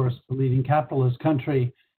 of course, the leading capitalist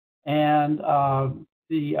country. And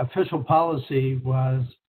the official policy was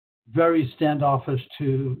very standoffish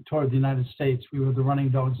toward the United States. We were the running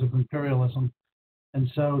dogs of imperialism. And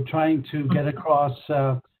so trying to get across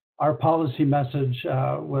our policy message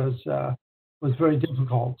was very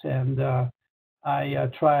difficult. And I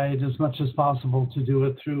tried as much as possible to do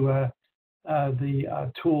it through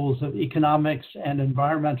the tools of economics and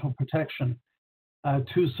environmental protection,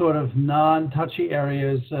 two sort of non-touchy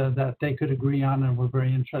areas that they could agree on and were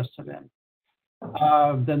very interested in.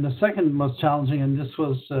 Then the second most challenging, and this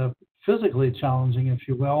was physically challenging, if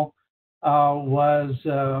you will, was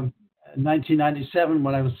in 1997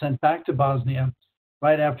 when I was sent back to Bosnia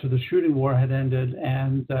right after the shooting war had ended,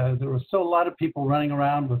 and there were still a lot of people running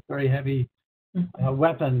around with very heavy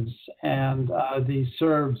weapons, and the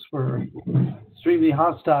Serbs were extremely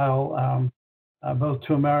hostile, both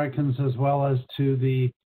to Americans as well as to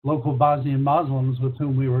the local Bosnian Muslims with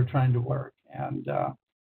whom we were trying to work. And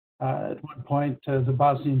at one point, the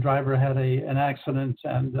Bosnian driver had an accident,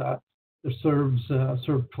 and the Serb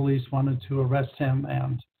police wanted to arrest him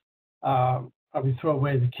and probably throw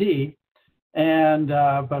away the key. And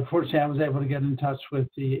but fortunately, I was able to get in touch with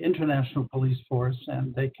the international police force,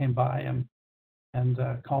 and they came by and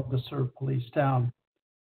called the Serb police down.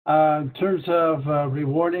 In terms of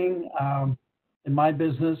rewarding, in my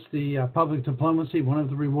business, the public diplomacy, one of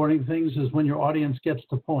the rewarding things is when your audience gets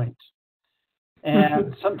the point.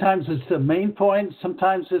 And sometimes it's the main point,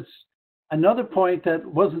 sometimes it's another point that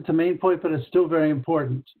wasn't the main point, but it's still very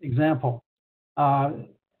important. Example,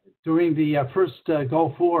 during the first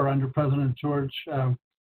Gulf War under President George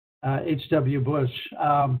H.W. Bush,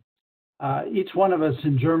 each one of us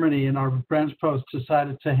in Germany in our branch post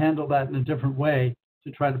decided to handle that in a different way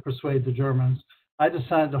to try to persuade the Germans. I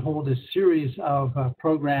decided to hold a series of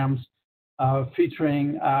programs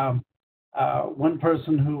featuring one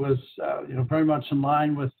person who was very much in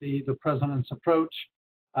line with the president's approach.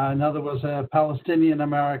 Another was a Palestinian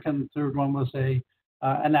American. Third one was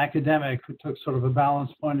an academic who took sort of a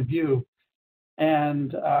balanced point of view.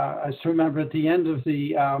 And I still remember at the end of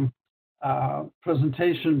the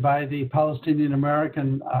presentation by the Palestinian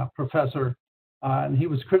American professor, and he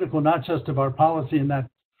was critical not just of our policy in that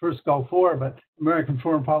first Gulf War, but American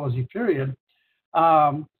foreign policy period.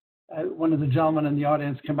 One of the gentlemen in the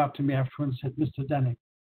audience came up to me afterwards and said, "Mr. Denig,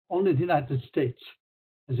 only the United States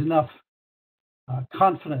has enough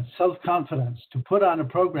confidence, self-confidence to put on a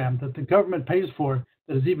program that the government pays for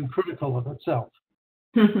that is even critical of itself."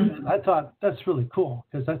 And I thought that's really cool,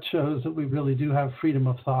 because that shows that we really do have freedom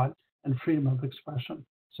of thought and freedom of expression.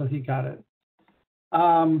 So he got it.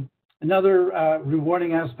 Another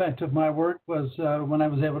rewarding aspect of my work was when I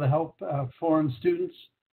was able to help foreign students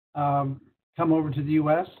come over to the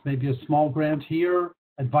U.S., maybe a small grant here,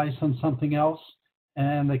 advice on something else,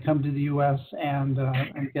 and they come to the U.S. and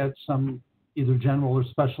get some either general or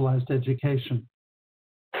specialized education.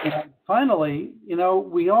 And finally,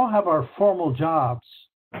 we all have our formal jobs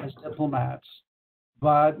as diplomats,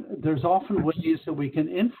 but there's often ways that we can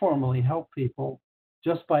informally help people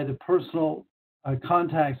just by the personal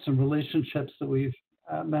contacts and relationships that we've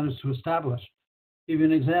managed to establish. I'll give you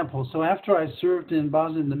an example. So after I served in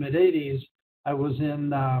Bosnia in the mid-'80s, I was in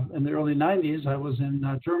the early 90s, I was in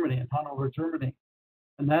Germany, in Hanover, Germany.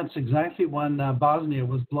 And that's exactly when Bosnia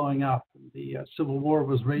was blowing up. The civil war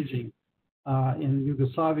was raging. in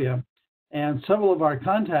Yugoslavia. And several of our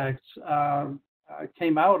contacts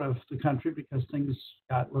came out of the country because things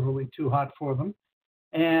got literally too hot for them.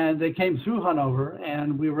 And they came through Hanover,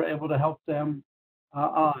 and we were able to help them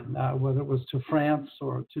whether it was to France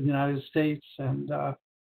or to the United States. And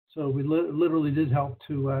so we literally did help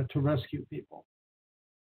to rescue people.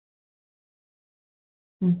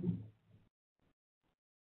 Mm-hmm.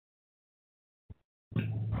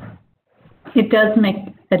 It does make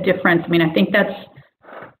a difference. I mean, I think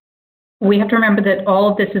we have to remember that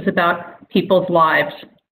all of this is about people's lives,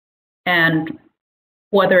 and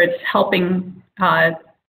whether it's helping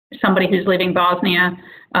somebody who's leaving Bosnia,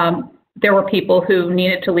 there were people who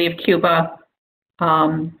needed to leave Cuba,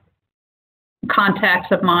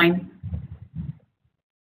 contacts of mine,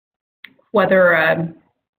 whether,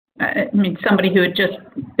 somebody who had just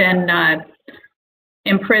been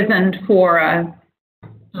imprisoned for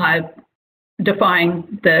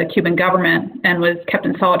defying the Cuban government and was kept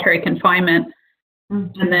in solitary confinement,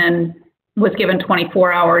 and then was given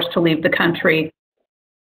 24 hours to leave the country.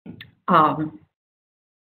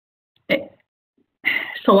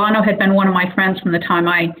 Solano had been one of my friends from the time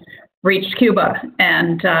I reached Cuba,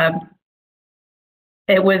 and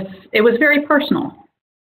it was very personal.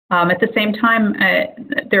 At the same time,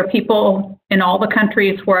 there are people in all the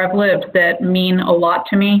countries where I've lived that mean a lot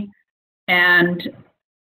to me, and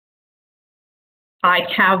I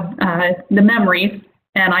have the memories,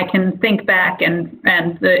 and I can think back and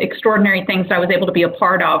the extraordinary things I was able to be a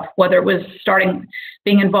part of, whether it was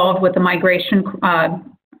being involved with the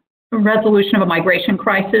resolution of a migration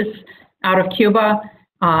crisis out of Cuba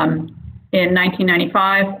in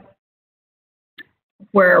 1995,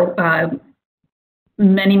 where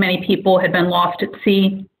many, many people had been lost at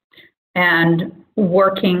sea, and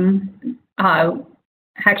working,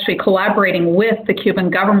 actually collaborating with the Cuban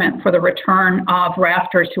government for the return of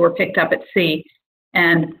rafters who were picked up at sea,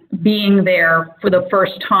 and being there for the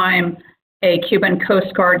first time, a Cuban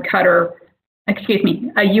Coast Guard cutter,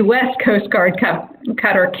 a U.S. Coast Guard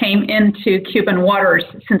cutter came into Cuban waters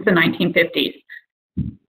since the 1950s.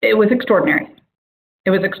 It was extraordinary.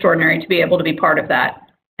 It was extraordinary to be able to be part of that.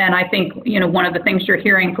 And I think, one of the things you're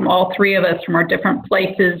hearing from all three of us from our different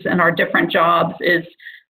places and our different jobs is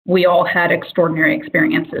we all had extraordinary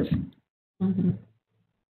experiences. Mm-hmm.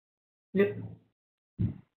 Yep.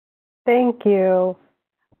 Thank you.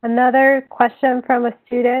 Another question from a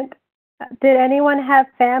student. Did anyone have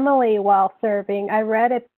family while serving? I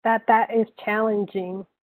read it that is challenging.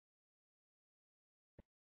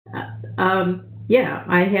 Yeah,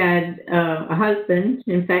 I had a husband.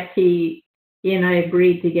 In fact, he and I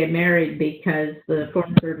agreed to get married because the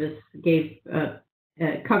Foreign Service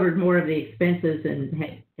covered more of the expenses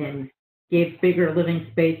and gave bigger living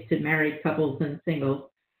space to married couples than singles.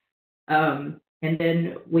 And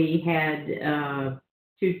then we had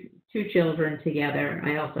two children together.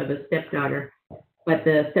 I also have a stepdaughter, but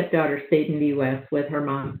the stepdaughter stayed in the U.S. with her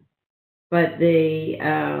mom. But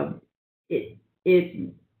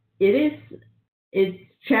it's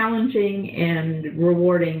challenging and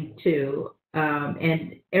rewarding too.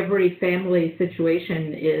 And every family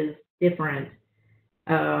situation is different.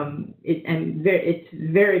 It's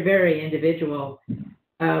very, very individual.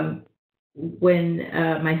 When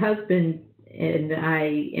my husband and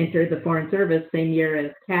I entered the Foreign Service same year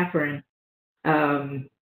as Catherine, there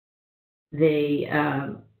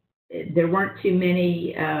weren't too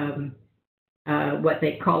many what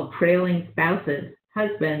they called trailing spouses,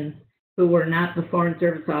 husbands who were not the Foreign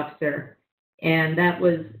Service officer, and that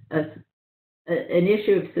was an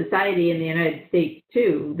issue of society in the United States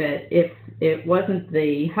too. That if it wasn't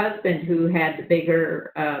the husband who had the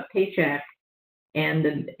bigger paycheck and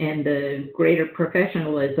the greater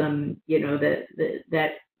professionalism,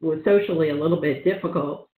 that was socially a little bit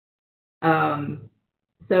difficult.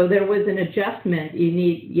 So there was an adjustment. You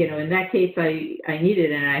need, in that case, I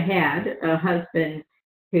needed, and I had a husband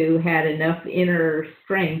who had enough inner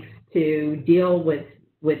strength to deal with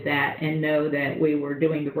that and know that we were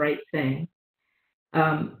doing the right thing.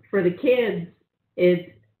 For the kids, it's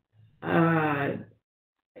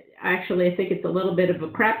actually, I think it's a little bit of a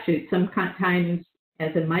crapshoot. Sometimes,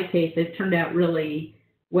 as in my case, it turned out really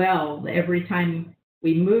well. Every time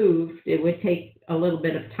we moved, it would take a little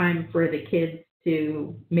bit of time for the kids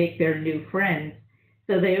to make their new friends.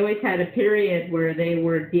 So they always had a period where they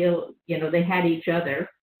were they had each other.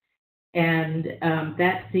 And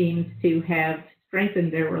that seems to have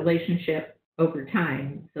strengthened their relationship over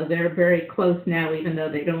time. So they're very close now, even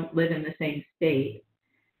though they don't live in the same state.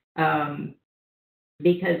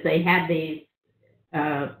 Because they had these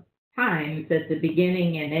times at the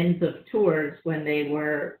beginning and ends of tours when they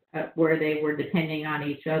were where they were depending on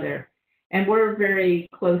each other. and we're very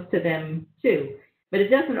close to them too. But it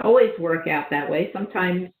doesn't always work out that way.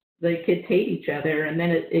 Sometimes the kids hate each other, and then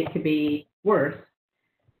it could be worse.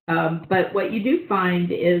 But what you do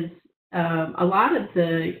find is a lot of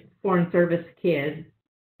the Foreign Service kids,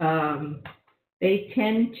 they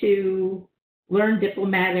tend to learn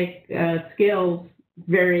diplomatic skills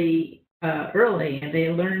very early, and they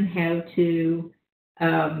learn how to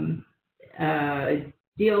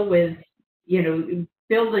deal with,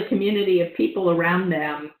 build a community of people around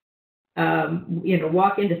them,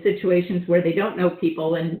 walk into situations where they don't know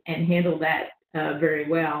people and handle that very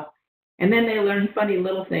well. And then they learn funny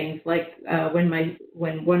little things, like when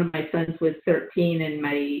one of my sons was 13 and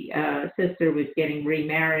my sister was getting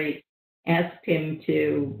remarried, asked him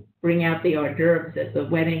to bring out the hors d'oeuvres at the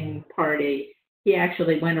wedding party. He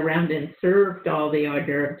actually went around and served all the hors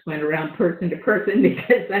d'oeuvres, went around person to person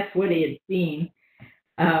because that's what he had seen.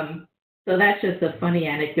 So that's just a funny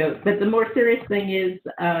anecdote. But the more serious thing is,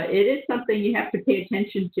 it is something you have to pay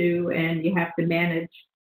attention to and you have to manage.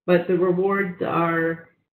 But the rewards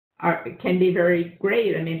can be very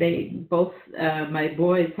great. I mean, they both my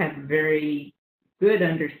boys have a very good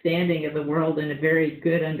understanding of the world and a very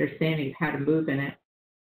good understanding of how to move in it.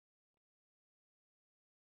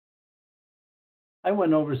 I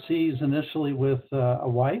went overseas initially with a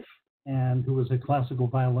wife and who was a classical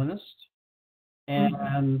violinist.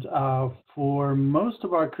 And for most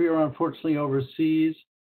of our career, unfortunately, overseas,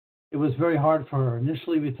 it was very hard for her.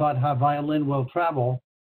 Initially, we thought how violin will travel,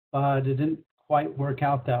 but it didn't quite work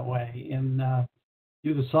out that way. In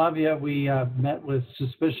Yugoslavia, we met with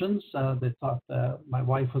suspicions. They thought that my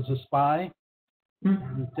wife was a spy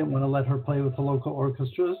and didn't want to let her play with the local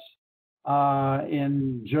orchestras.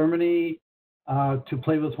 In Germany, to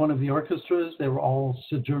play with one of the orchestras, they were all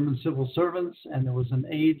German civil servants, and there was an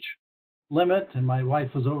age limit, and my wife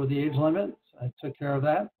was over the age limit. I took care of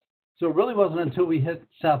that. So it really wasn't until we hit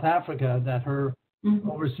South Africa that her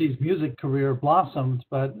overseas music career blossomed,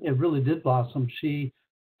 but it really did blossom. She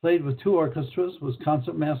played with two orchestras, was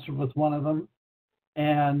concertmaster with one of them,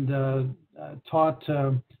 and taught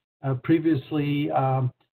previously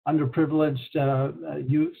underprivileged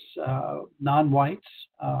youths, non-whites,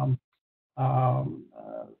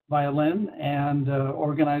 violin, and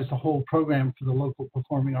organized a whole program for the local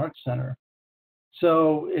Performing Arts Center.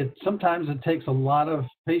 So sometimes it takes a lot of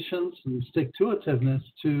patience and stick-to-itiveness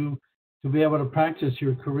to be able to practice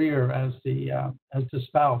your career as the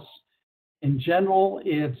spouse. In general,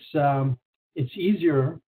 it's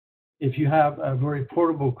easier if you have a very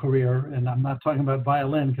portable career, and I'm not talking about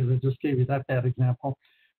violin because I just gave you that bad example.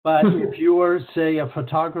 But if you're, say, a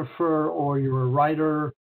photographer or you're a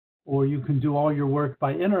writer, or you can do all your work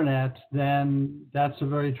by internet, then that's a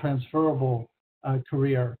very transferable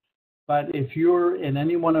career. But if you're in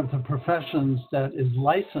any one of the professions that is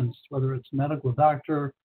licensed, whether it's medical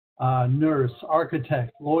doctor, nurse,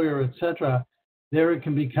 architect, lawyer, etc., there it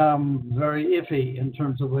can become very iffy in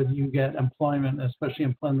terms of whether you get employment, especially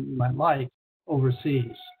employment you might like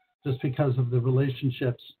overseas, just because of the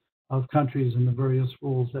relationships of countries and the various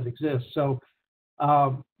rules that exist. So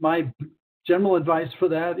my general advice for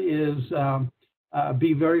that is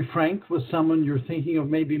be very frank with someone you're thinking of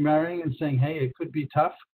maybe marrying and saying, hey, it could be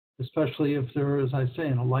tough, especially if they're, as I say,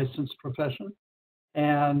 in a licensed profession.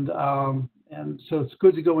 And so it's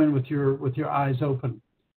good to go in with your eyes open.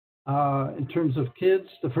 In terms of kids,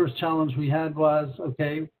 the first challenge we had was,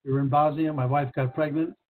 okay, we were in Bosnia, my wife got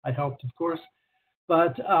pregnant. I helped, of course.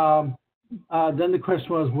 But then the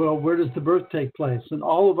question was, well, where does the birth take place? And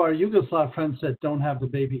all of our Yugoslav friends said, don't have the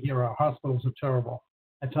baby here. Our hospitals are terrible.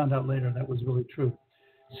 I found out later that was really true.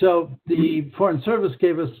 So the Foreign Service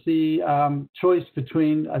gave us the choice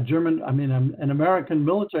between an American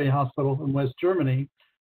military hospital in West Germany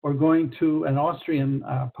or going to an Austrian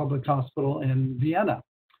public hospital in Vienna.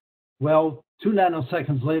 Well, 2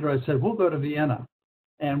 nanoseconds later, I said, we'll go to Vienna,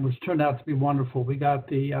 and which turned out to be wonderful. We got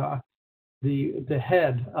the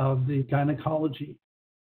head of the gynecology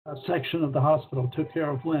section of the hospital, took care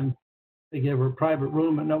of Lynn. They gave her a private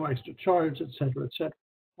room at no extra charge, et cetera, et cetera.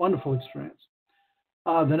 Wonderful experience.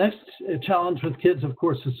 The next challenge with kids, of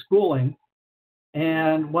course, is schooling.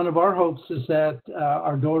 And one of our hopes is that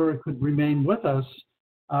our daughter could remain with us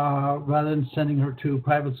rather than sending her to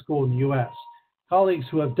private school in the U.S. Colleagues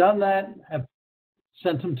who have done that have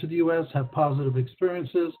sent them to the U.S., have positive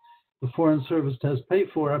experiences. The Foreign Service does pay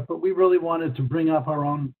for it, but we really wanted to bring up our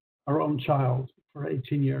own child for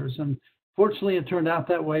 18 years. And fortunately, it turned out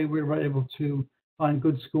that way. We were able to find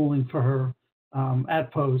good schooling for her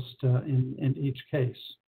at post in each case.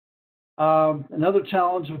 Another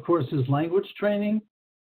challenge, of course, is language training.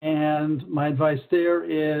 And my advice there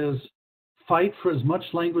is fight for as much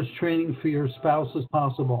language training for your spouse as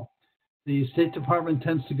possible. The State Department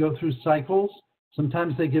tends to go through cycles.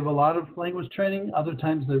 Sometimes they give a lot of language training, other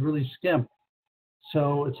times they really skimp.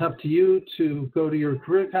 So it's up to you to go to your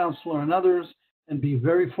career counselor and others and be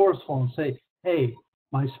very forceful and say, hey,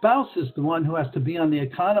 my spouse is the one who has to be on the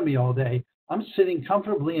economy all day. I'm sitting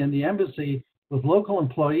comfortably in the embassy with local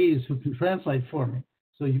employees who can translate for me.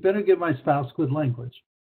 So you better give my spouse good language.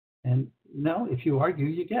 And no, if you argue,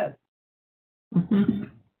 you get. Mm-hmm.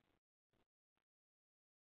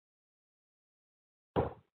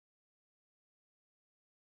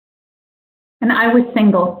 And I was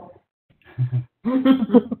single.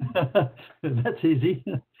 That's easy.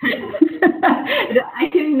 I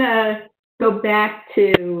can go back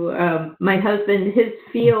to my husband. His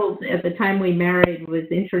field at the time we married was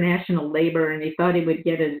international labor, and he thought he would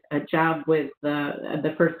get a job with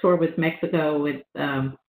the first tour was Mexico with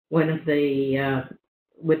one of the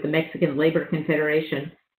with the Mexican Labor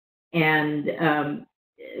Confederation. And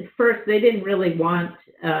first, they didn't really want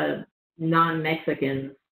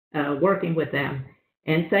non-Mexicans working with them.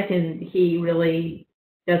 And second, he really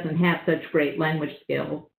doesn't have such great language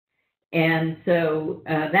skills. And so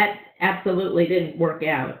that absolutely didn't work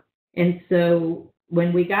out. And so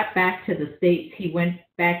when we got back to the States, he went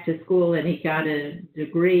back to school and he got a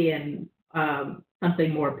degree in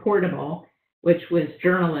something more portable, which was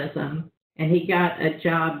journalism. And he got a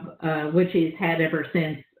job, which he's had ever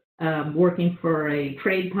since, working for a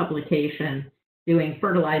trade publication, doing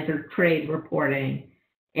fertilizer trade reporting.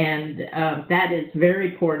 And that is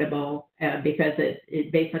very portable because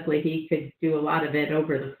it basically he could do a lot of it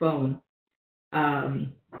over the phone,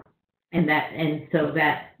 and so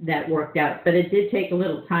that worked out. But it did take a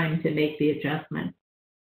little time to make the adjustment.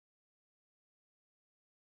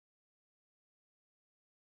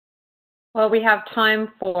 Well, we have time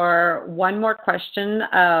for one more question.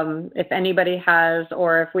 If anybody has,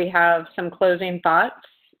 or if we have some closing thoughts.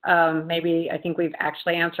 Maybe I think we've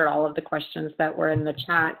actually answered all of the questions that were in the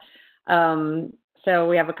chat. So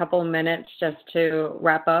we have a couple of minutes just to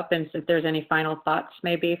wrap up, and if there's any final thoughts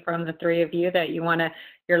maybe from the three of you that you want to,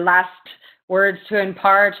 your last words to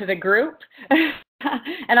impart to the group.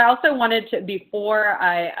 And I also wanted to, before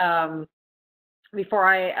I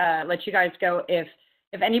let you guys go, if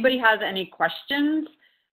anybody has any questions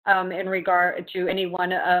in regard to any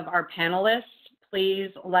one of our panelists,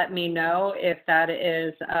 please let me know if that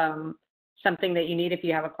is something that you need, if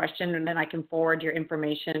you have a question, and then I can forward your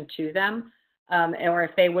information to them. Or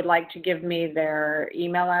if they would like to give me their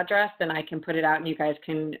email address, then I can put it out and you guys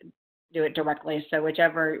can do it directly. So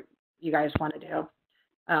whichever you guys want to do.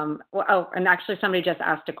 Oh, and actually somebody just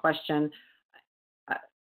asked a question.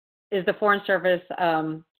 Is the Foreign Service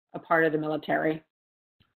a part of the military?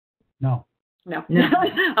 No. No.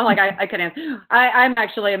 I'm like, I can answer. I'm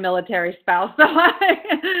actually a military spouse, so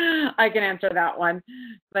I can answer that one.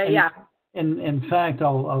 But yeah. In fact,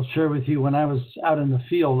 I'll share with you, when I was out in the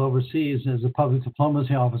field overseas as a public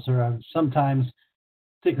diplomacy officer, I was sometimes,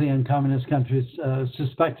 particularly in communist countries,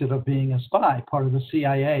 suspected of being a spy, part of the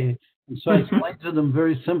CIA. And so I explained to them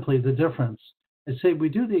very simply the difference. I say, we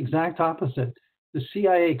do the exact opposite. The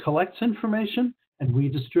CIA collects information and we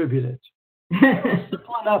distribute it.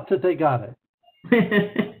 Simple enough that they got it.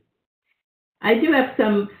 I do have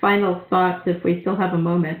some final thoughts if we still have a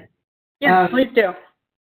moment. Yes, please do.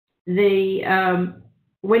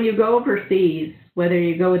 When you go overseas, whether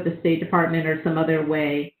you go with the State Department or some other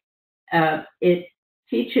way, it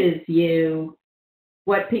teaches you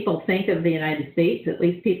what people think of the United States, at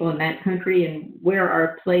least people in that country, and where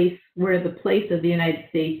the place of the United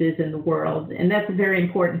States is in the world. And that's a very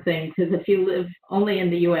important thing, because if you live only in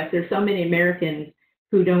the U.S., there's so many Americans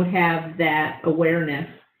who don't have that awareness.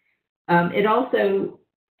 It also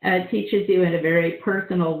teaches you in a very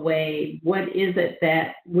personal way, what is it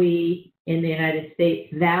that we in the United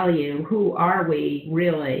States value? Who are we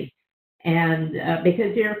really? And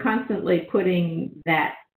because you're constantly putting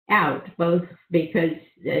that out, both because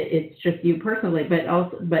it's just you personally,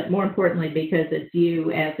 but more importantly, because it's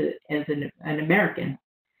you as an American.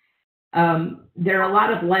 There are a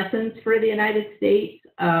lot of lessons for the United States.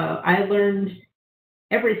 I learned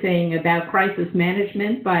everything about crisis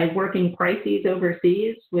management by working crises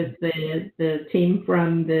overseas with the team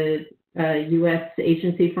from the U.S.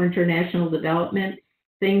 Agency for International Development,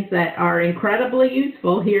 things that are incredibly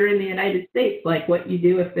useful here in the United States, like what you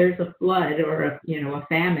do if there's a flood or a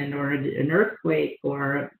famine or an earthquake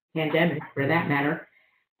or a pandemic for that matter.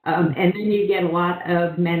 And then you get a lot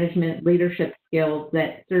of management leadership skills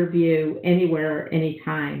that serve you anywhere,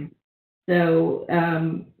 anytime. So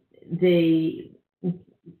the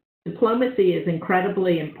diplomacy is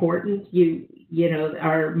incredibly important.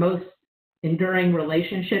 Our most enduring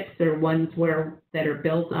relationships. They're ones that are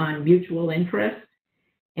built on mutual interest,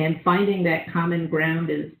 and finding that common ground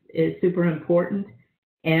is super important.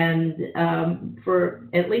 And for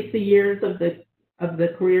at least the years of the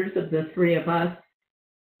careers of the three of us,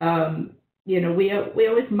 we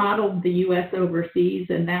always modeled the U.S. overseas,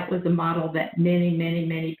 and that was a model that many, many,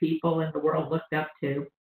 many people in the world looked up to,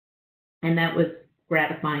 and that was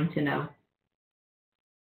gratifying to know.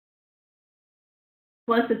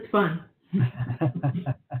 Plus, it's fun.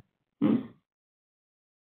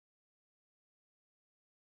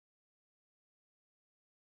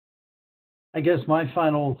 I guess my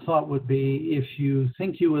final thought would be, if you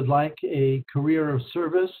think you would like a career of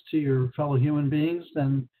service to your fellow human beings,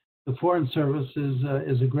 then the Foreign Service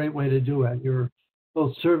is a great way to do it. You're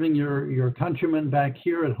both serving your countrymen back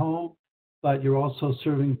here at home, but you're also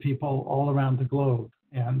serving people all around the globe.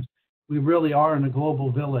 And we really are in a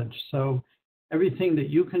global village. So everything that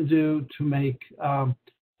you can do to make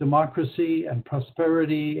democracy and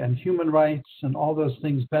prosperity and human rights and all those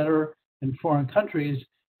things better in foreign countries,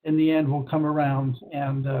 in the end, will come around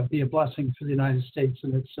and be a blessing for the United States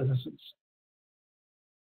and its citizens.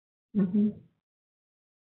 Mm-hmm.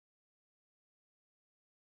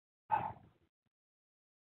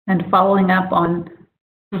 And following up on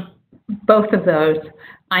both of those,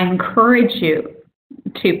 I encourage you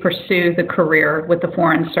to pursue the career with the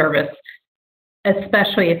Foreign Service,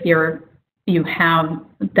 especially if you have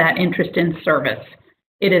that interest in service.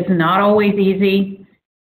 It is not always easy.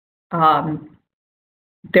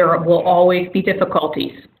 There will always be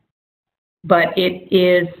difficulties, but it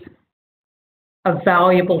is a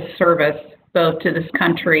valuable service both to this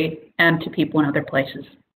country and to people in other places.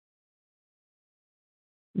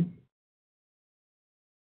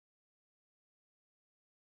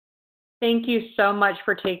 Thank you so much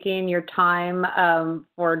for taking your time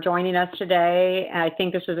for joining us today. I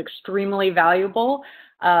think this was extremely valuable,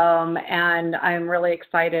 and I'm really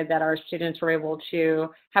excited that our students were able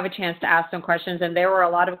to have a chance to ask some questions, and there were a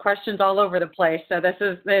lot of questions all over the place. So this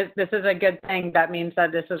is a good thing. That means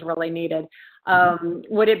that this is really needed.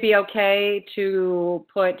 Would it be okay to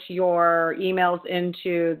put your emails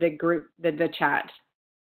into the group, the chat?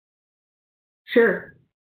 Sure.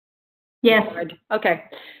 Yes. Okay.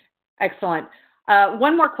 Excellent.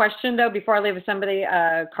 One more question, though, before I leave with somebody.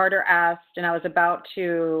 Carter asked, and I was about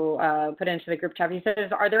to put into the group chat. He says,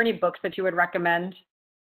 are there any books that you would recommend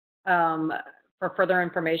for further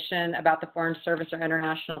information about the Foreign Service or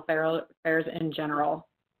international affairs in general?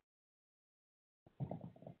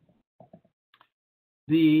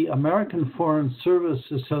 The American Foreign Service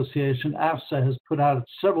Association, AFSA, has put out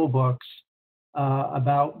several books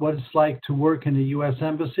about what it's like to work in a U.S.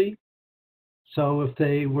 embassy. So if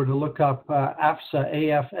they were to look up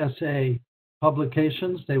AFSA, AFSA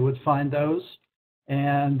publications, they would find those,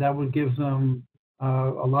 and that would give them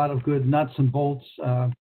a lot of good nuts and bolts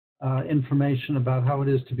information about how it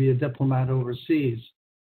is to be a diplomat overseas.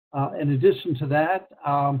 In addition to that,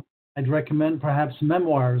 I'd recommend perhaps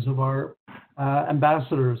memoirs of our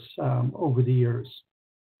ambassadors over the years.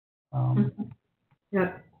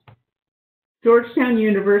 Yeah. Georgetown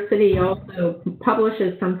University also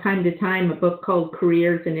publishes from time to time a book called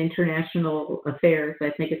Careers in International Affairs,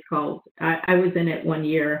 I think it's called. I was in it one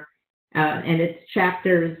year, and it's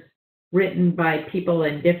chapters written by people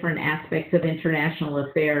in different aspects of international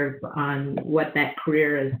affairs on what that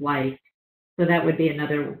career is like. So that would be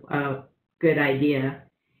another good idea.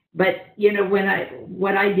 But,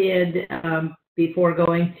 what I did before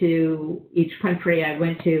going to each country I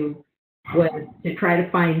went to was to try to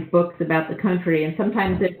find books about the country, and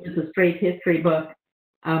sometimes it was a straight history book.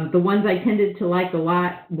 The ones I tended to like a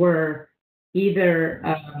lot were either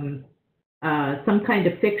some kind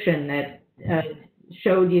of fiction that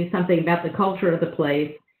showed you something about the culture of the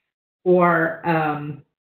place, or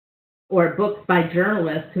books by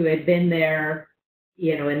journalists who had been there,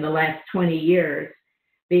 in the last 20 years,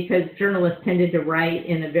 because journalists tended to write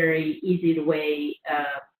in a very easy way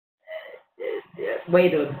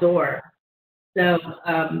to absorb. So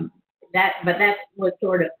that was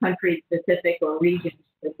sort of country specific or region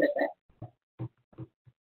specific.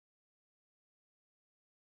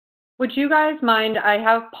 Would you guys mind? I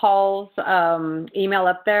have Paul's email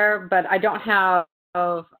up there, but I don't have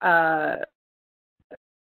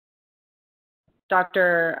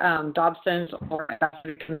Dr. Dobson's or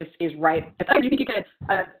Dr. Kubiske's right. I think you could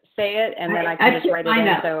say it, and then I can just write it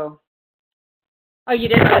in. So, oh, you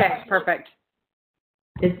did? Okay, perfect.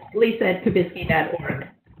 It's lisa@kubiske.org.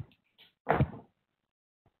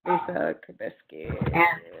 Lisa Kubiske.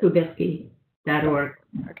 At kubiske.org.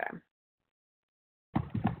 Okay.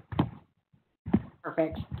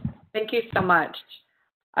 Perfect. Thank you so much.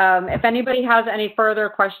 If anybody has any further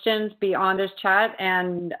questions beyond this chat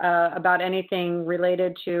and about anything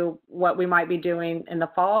related to what we might be doing in the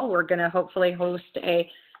fall, we're going to hopefully host a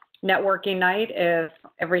networking night if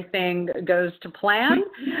everything goes to plan.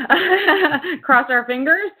 Cross our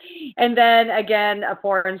fingers. And then again, a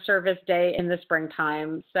Foreign Service Day in the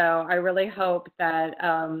springtime. So I really hope that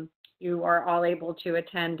you are all able to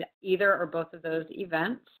attend either or both of those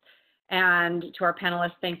events. And to our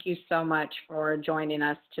panelists, thank you so much for joining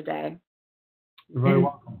us today. You're very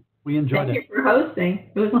welcome. We enjoyed it. Thank you for hosting.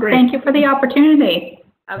 It was great. Thank you for the opportunity.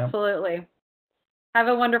 Absolutely. Yep. Have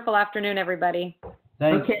a wonderful afternoon, everybody.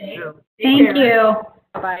 Thank okay. you. Thank you.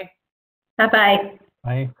 Bye. Bye-bye.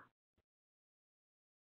 Bye.